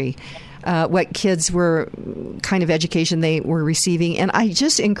century what kids were kind of education they were receiving, and I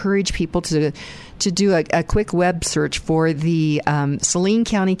just encourage people to do a quick web search for the Saline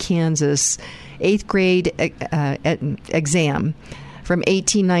County, Kansas 8th grade exam from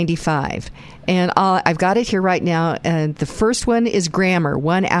 1895. And I've got it here right now. The first one is grammar,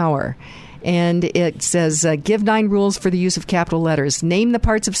 1 hour. And it says, give 9 rules for the use of capital letters. Name the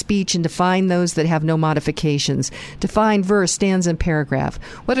parts of speech and define those that have no modifications. Define verse, stanza, and paragraph.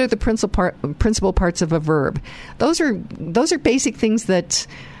 What are the principal parts of a verb? Those are basic things that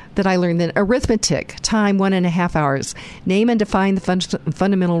I learned. Then arithmetic, time 1.5 hours. Name and define the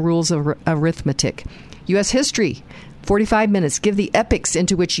fundamental rules of arithmetic. U.S. history, 45 minutes. Give the epochs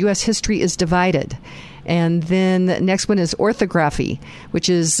into which U.S. history is divided. And then the next one is orthography, which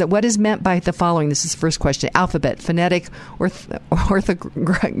is what is meant by the following. This is the first question. Alphabet, phonetic,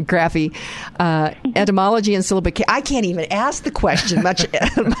 orthography, etymology, and syllabic. I can't even ask the question, much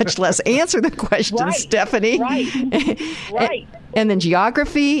less answer the question, right, Stephanie. Right. And then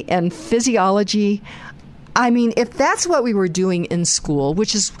geography and physiology. I mean, if that's what we were doing in school,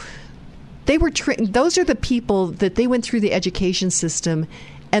 which is those are the people that they went through the education system,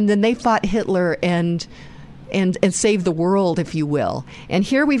 and then they fought Hitler and saved the world, if you will. And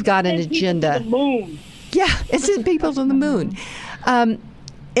here we've got an agenda. The moon. Yeah, it's people on the moon.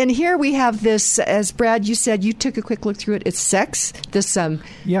 And here we have this, as Brad, you said, you took a quick look through it. It's sex. This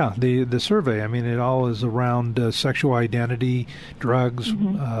Yeah, the survey. I mean, it all is around sexual identity, drugs,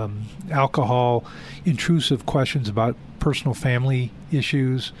 alcohol, intrusive questions about personal family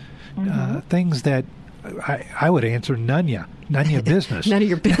issues, things that I would answer none of business. None of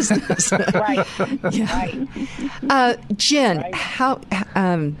your business. Right. Jen, Right. how?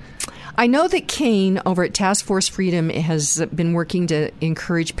 I know that Kane over at Task Force Freedom has been working to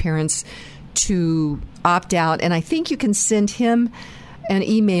encourage parents to opt out, and I think you can send him an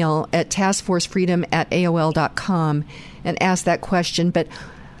email at taskforcefreedom@aol.com and ask that question. But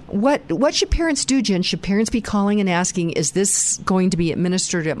what should parents do, Jen? Should parents be calling and asking, is this going to be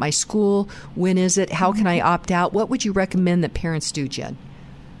administered at my school? When is it? How can I opt out? What would you recommend that parents do, Jen?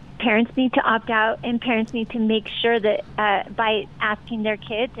 Parents need to opt out, and parents need to make sure that by asking their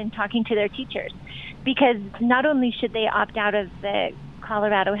kids and talking to their teachers, because not only should they opt out of the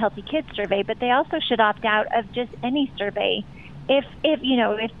Colorado Healthy Kids survey, but they also should opt out of just any survey. If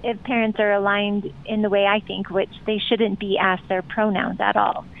parents are aligned in the way I think, which they shouldn't be asked their pronouns at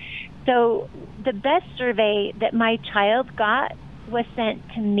all. So the best survey that my child got was sent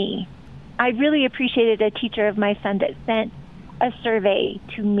to me. I really appreciated a teacher of my son that sent a survey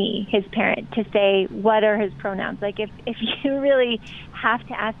to me, his parent, to say, what are his pronouns? Like, if you really have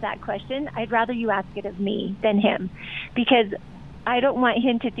to ask that question, I'd rather you ask it of me than him, because I don't want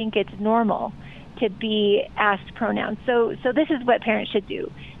him to think it's normal to be asked pronouns. So this is what parents should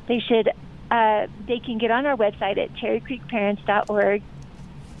do. They can get on our website at cherrycreekparents.org,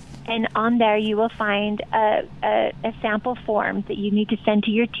 and on there you will find a sample form that you need to send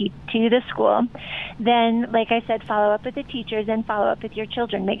to to the school. Then, like I said, follow up with the teachers and follow up with your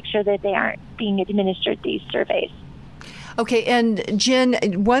children. Make sure that they aren't being administered these surveys. Okay, and Jen,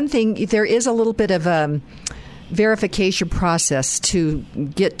 one thing, there is a little bit of a verification process to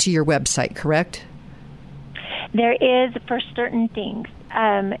get to your website, correct? There is for certain things.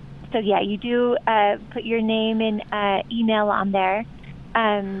 So, yeah, you do put your name and email on there.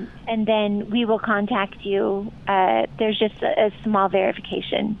 And then we will contact you. There's just a small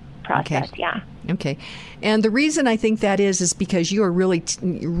verification process, yeah. Okay. And the reason I think that is because you are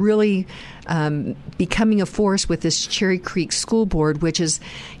really becoming a force with this Cherry Creek School Board, which is,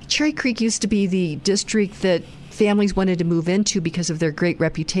 Cherry Creek used to be the district that families wanted to move into because of their great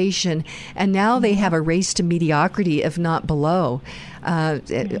reputation, and now they have a race to mediocrity, if not below.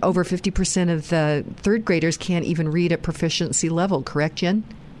 Over 50% of the third graders can't even read at proficiency level, correct, Jen?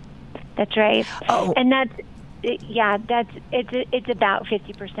 That's right. Oh. And it's about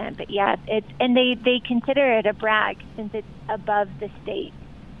 50%, but yeah, they consider it a brag since it's above the state.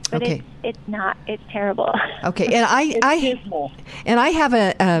 But it's not. It's terrible. Okay, and I have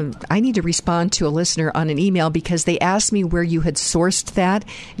I need to respond to a listener on an email because they asked me where you had sourced that.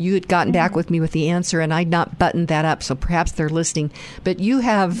 You had gotten back with me with the answer, and I'd not buttoned that up, so perhaps they're listening. But you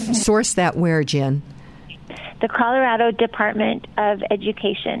have sourced that where, Jen? The Colorado Department of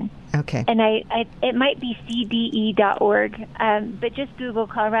Education. Okay. And it might be cde.org, but just Google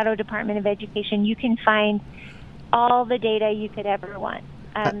Colorado Department of Education. You can find all the data you could ever want.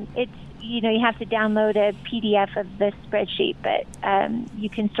 It's, you have to download a PDF of the spreadsheet, but you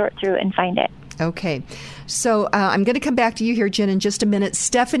can sort through and find it. Okay. So I'm going to come back to you here, Jen, in just a minute.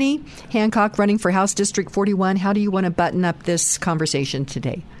 Stephanie Hancock, running for House District 41. How do you want to button up this conversation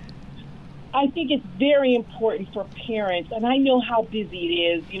today? I think it's very important for parents, and I know how busy it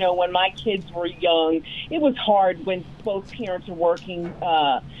is. When my kids were young, it was hard when both parents are working,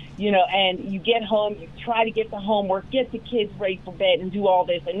 and you get home, you try to get the homework, get the kids ready for bed and do all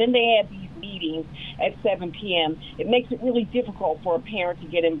this, and then they have these meetings at 7 p.m. It makes it really difficult for a parent to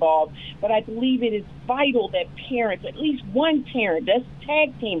get involved, but I believe it is vital that parents, at least one parent, let's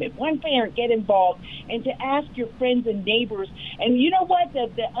tag team it, one parent get involved, and to ask your friends and neighbors. And you know what?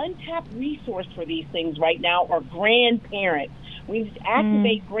 The untapped resource for these things right now are grandparents. We need to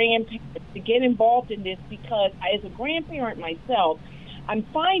activate grandparents to get involved in this, because as a grandparent myself, I'm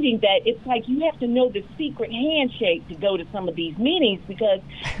finding that it's like you have to know the secret handshake to go to some of these meetings, because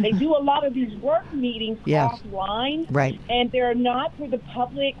they do a lot of these work meetings offline, right? And they're not for the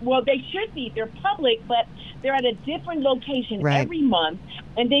public. Well, they should be. They're public, but they're at a different location every month.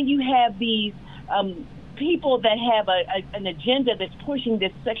 And then you have these people that have an agenda that's pushing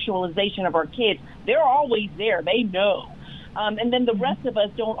this sexualization of our kids. They're always there. They know. And then the rest of us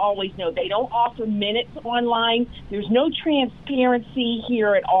don't always know. They don't offer minutes online. There's no transparency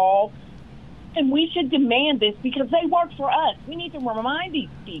here at all. And we should demand this because they work for us. We need to remind these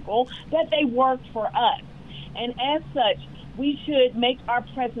people that they work for us. And as such, we should make our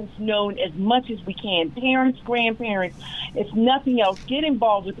presence known as much as we can. Parents, grandparents, if nothing else, get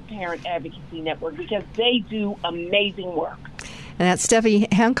involved with the Parent Advocacy Network because they do amazing work. And that's Stephanie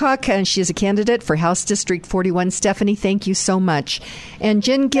Hancock, and she is a candidate for House District 41. Stephanie, thank you so much. And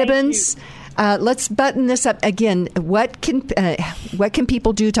Jen Gibbons, let's button this up again. What can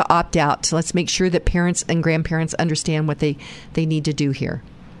people do to opt out? Let's make sure that parents and grandparents understand what they need to do here.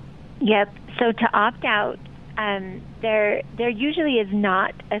 Yep. So to opt out, there usually is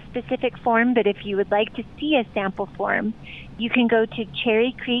not a specific form, but if you would like to see a sample form, you can go to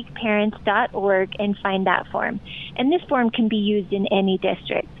cherrycreekparents.org and find that form. And this form can be used in any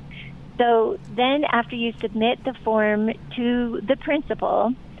district. So then after you submit the form to the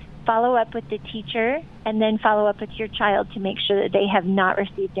principal, follow up with the teacher, and then follow up with your child to make sure that they have not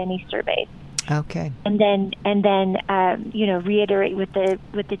received any surveys. Okay. And then reiterate with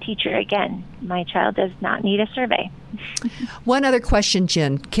the teacher again. My child does not need a survey. One other question,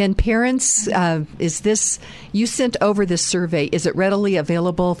 Jen. Can parents? You sent over this survey? Is it readily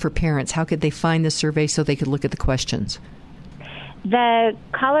available for parents? How could they find the survey so they could look at the questions? The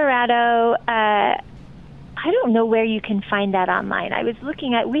Colorado. I don't know where you can find that online. I was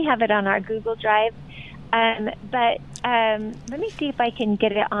looking at. We have it on our Google Drive. But let me see if I can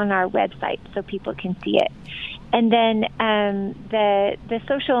get it on our website so people can see it. And then the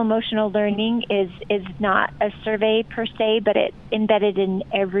social emotional learning is not a survey per se, but it's embedded in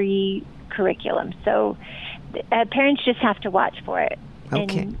every curriculum. So parents just have to watch for it.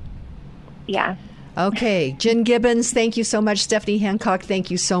 Okay. And, yeah. Okay. Jen Gibbons, thank you so much. Stephanie Hancock,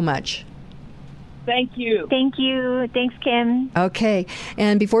 thank you so much. Thank you. Thank you. Thanks, Kim. Okay.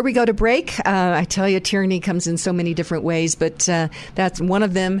 And before we go to break, I tell you, tyranny comes in so many different ways, but that's one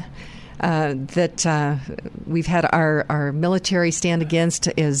of them that we've had our military stand against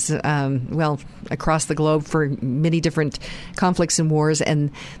is, across the globe for many different conflicts and wars.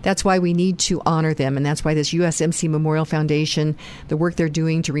 And that's why we need to honor them. And that's why this USMC Memorial Foundation, the work they're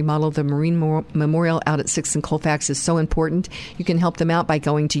doing to remodel the Marine Memorial out at 6th and Colfax is so important. You can help them out by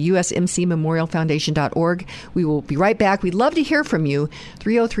going to usmcmemorialfoundation.org. We will be right back. We'd love to hear from you.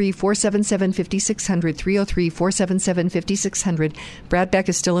 303-477-5600, 303-477-5600. Brad Beck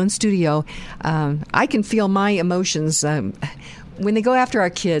is still in studio. I can feel my emotions when they go after our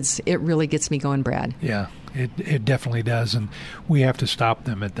kids. It really gets me going, Brad. Yeah, it definitely does, and we have to stop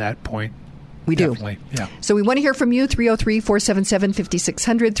them at that point. We definitely, do. Yeah. So we want to hear from you.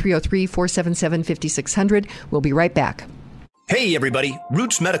 303-477-5600, 303-477-5600. We'll be right back. Hey everybody,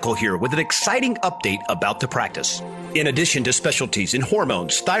 Roots Medical here with an exciting update about the practice. In addition to specialties in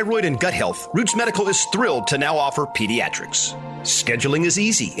hormones, thyroid, and gut health, Roots Medical is thrilled to now offer pediatrics. Scheduling is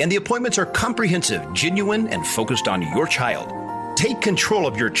easy and the appointments are comprehensive, genuine, and focused on your child. Take control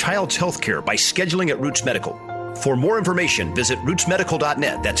of your child's health care by scheduling at Roots Medical. For more information, visit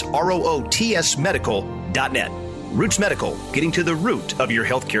rootsmedical.net. That's ROOTS medical.net. Roots Medical, getting to the root of your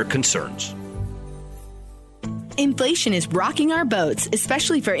healthcare concerns. Inflation is rocking our boats,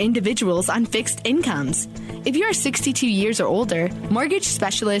 especially for individuals on fixed incomes. If you are 62 years or older, mortgage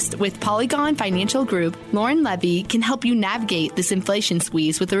specialist with Polygon Financial Group, Lauren Levy, can help you navigate this inflation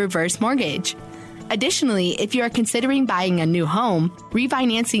squeeze with a reverse mortgage. Additionally, if you are considering buying a new home,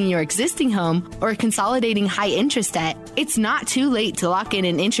 refinancing your existing home, or consolidating high-interest debt, it's not too late to lock in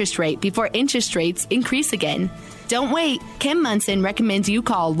an interest rate before interest rates increase again. Don't wait. Kim Munson recommends you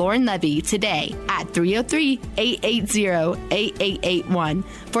call Lauren Levy today at 303-880-8881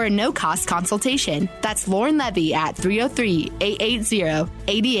 for a no-cost consultation. That's Lauren Levy at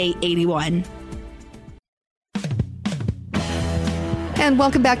 303-880-8881. And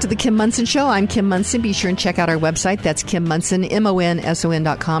welcome back to the Kim Munson Show. I'm Kim Munson. Be sure and check out our website. That's Kim Munson,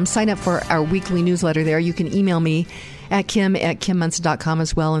 MONSON.com. Sign up for our weekly newsletter there. You can email me at kim@kimmunson.com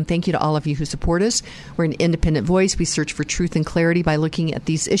as well. And thank you to all of you who support us. We're an independent voice. We search for truth and clarity by looking at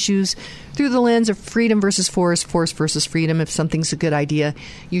these issues through the lens of freedom versus force versus freedom. If something's a good idea,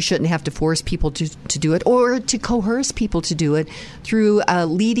 you shouldn't have to force people to do it or to coerce people to do it through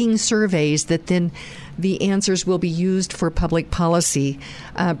leading surveys that then the answers will be used for public policy.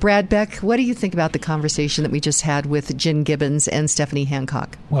 Brad Beck, what do you think about the conversation that we just had with Jen Gibbons and Stephanie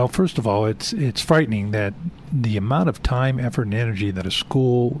Hancock? Well, first of all, it's frightening that the amount of time, effort, and energy that a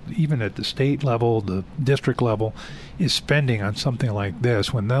school, even at the state level, the district level, is spending on something like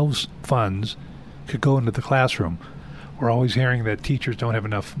this when those funds could go into the classroom. We're always hearing that teachers don't have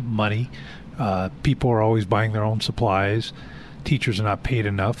enough money. People are always buying their own supplies. Teachers are not paid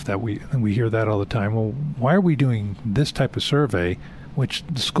enough. We hear that all the time. Well, why are we doing this type of survey, which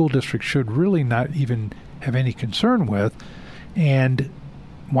the school district should really not even have any concern with? And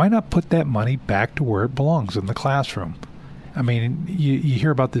why not put that money back to where it belongs, in the classroom? I mean, you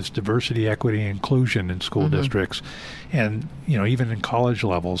hear about this diversity, equity, and inclusion in school districts, and even in college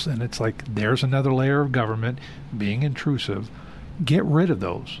levels, and it's like there's another layer of government being intrusive. Get rid of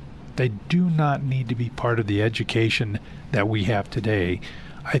those. They do not need to be part of the education that we have today.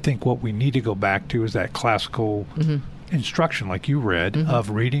 I think what we need to go back to is that classical instruction, like you read, of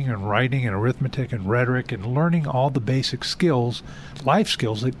reading and writing and arithmetic and rhetoric and learning all the basic skills, life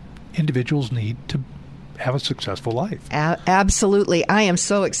skills that individuals need to have a successful life. Absolutely. I am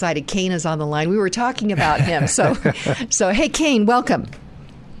so excited. Kane is on the line. We were talking about him. So hey, Kane, welcome.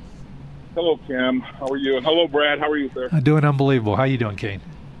 Hello, Kim. How are you? And hello, Brad. How are you, sir? I'm doing unbelievable. How you doing, Kane?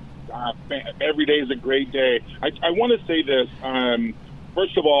 Every day is a great day. I want to say this.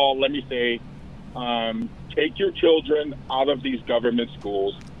 First of all, let me say, take your children out of these government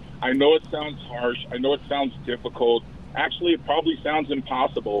schools. I know it sounds harsh. I know it sounds difficult. Actually, it probably sounds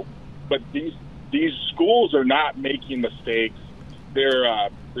impossible. But these schools are not making mistakes. They're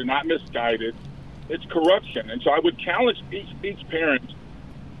not misguided. It's corruption. And so I would challenge each parent,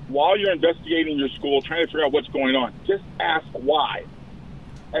 while you're investigating your school, trying to figure out what's going on, just ask why.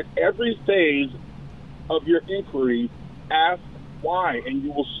 At every phase of your inquiry, ask why, and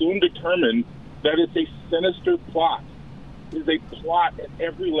you will soon determine that it's a sinister plot. It is a plot at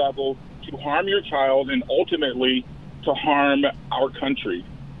every level to harm your child and ultimately to harm our country.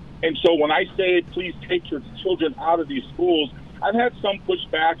 And so when I say, please take your children out of these schools, I've had some push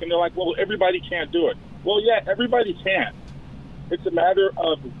back, and they're like, well, everybody can't do it. Well, yeah, everybody can. It's a matter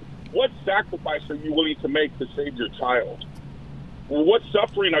of what sacrifice are you willing to make to save your child? Well, what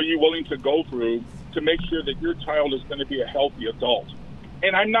suffering are you willing to go through to make sure that your child is going to be a healthy adult?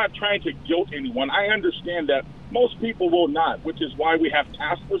 And I'm not trying to guilt anyone. I understand that most people will not, which is why we have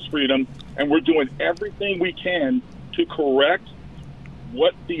Task Force Freedom, and we're doing everything we can to correct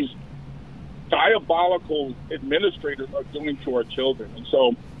what these diabolical administrators are doing to our children. And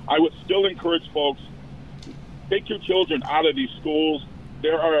so I would still encourage folks, take your children out of these schools.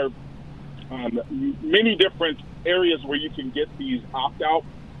 There are many different areas where you can get these opt-out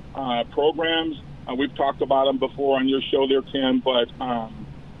programs. We've talked about them before on your show there, Tim, but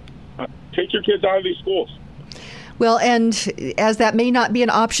take your kids out of these schools. Well, and as that may not be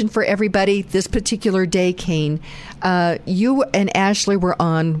an option for everybody this particular day, Kane, you and Ashley were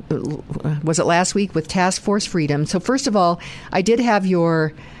on, was it last week, with Task Force Freedom. So first of all, I did have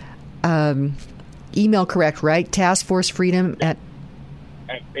your email correct, right? Task Force Freedom at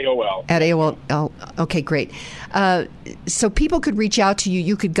AOL. At AOL. Oh, okay, great. So people could reach out to you.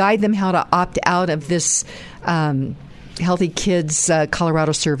 You could guide them how to opt out of this Healthy Kids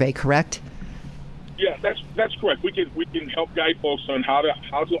Colorado survey, correct? Yeah, that's correct. We can help guide folks on how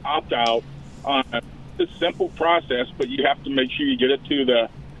to opt out. It's a simple process, but you have to make sure you get it to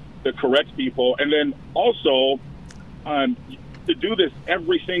the correct people, and then also to do this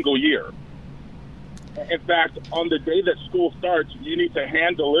every single year. In fact, on the day that school starts, you need to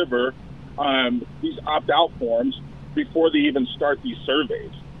hand deliver these opt-out forms before they even start these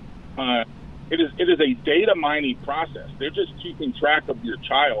surveys. It is a data mining process. They're just keeping track of your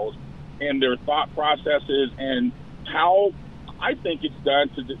child and their thought processes and how I think it's done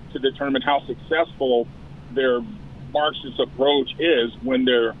to determine how successful their Marxist approach is when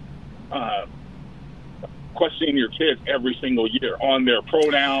they're questioning your kids every single year on their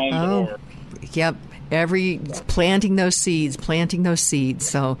pronouns. Yep. Planting those seeds.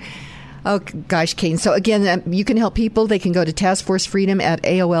 So, oh, gosh, Kane. So, again, you can help people. They can go to Task Force Freedom at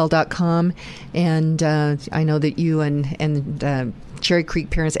AOL.com. And I know that you and Cherry Creek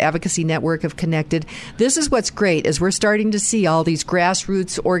Parents Advocacy Network have connected. This is what's great, is we're starting to see all these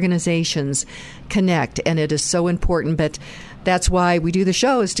grassroots organizations connect, and it is so important. But that's why we do the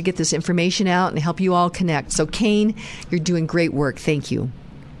show, is to get this information out and help you all connect. So, Kane, you're doing great work. Thank you.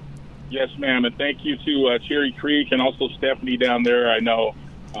 Yes, ma'am, and thank you to Cherry Creek and also Stephanie down there. I know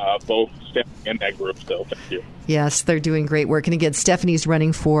both Stephanie and that group, so thank you. Yes, they're doing great work. And again, Stephanie's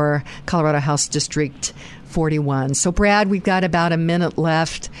running for Colorado House District 41. So, Brad, we've got about a minute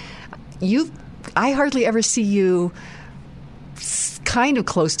left. I hardly ever see you kind of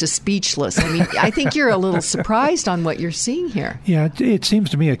close to speechless. I mean, I think you're a little surprised on what you're seeing here. Yeah, it seems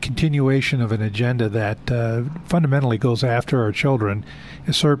to me a continuation of an agenda that fundamentally goes after our children,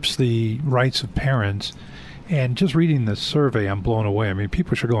 usurps the rights of parents. And just reading the survey, I'm blown away. I mean,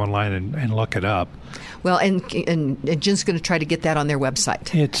 people should go online and look it up. Well, and Jen's going to try to get that on their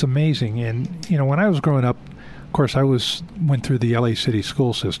website. It's amazing. And, when I was growing up, of course, I went through the LA City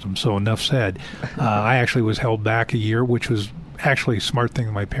school system, so enough said. I actually was held back a year, which was actually a smart thing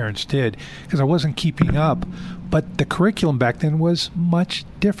that my parents did, because I wasn't keeping up. But the curriculum back then was much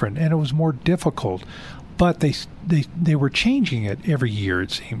different, and it was more difficult. but they were changing it every year,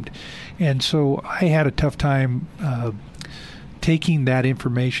 it seemed. And so I had a tough time taking that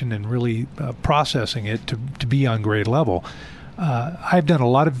information and really processing it to be on grade level. I've done a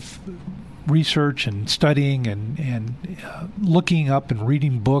lot of research and studying and looking up and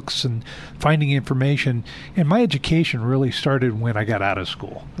reading books and finding information. And my education really started when I got out of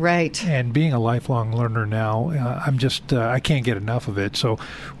school. Right. And being a lifelong learner now, I can't get enough of it. So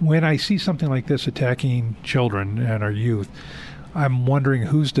when I see something like this attacking children and our youth, I'm wondering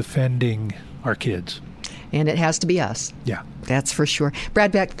who's defending our kids. And it has to be us. Yeah. That's for sure.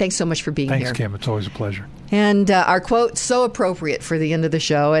 Brad Beck, thanks so much for being here. Thanks, Kim. It's always a pleasure. And our quote, so appropriate for the end of the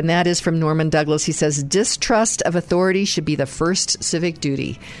show, and that is from Norman Douglas. He says, distrust of authority should be the first civic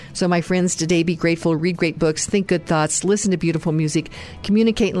duty. So, my friends, today be grateful, read great books, think good thoughts, listen to beautiful music,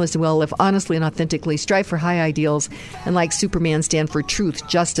 communicate and listen well, live honestly and authentically, strive for high ideals, and like Superman, stand for truth,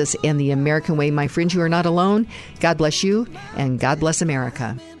 justice, and the American way. My friends, you are not alone. God bless you, and God bless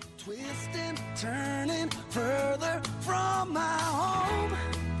America.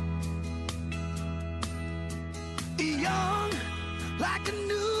 Young, like a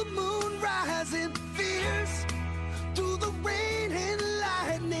new moon rising.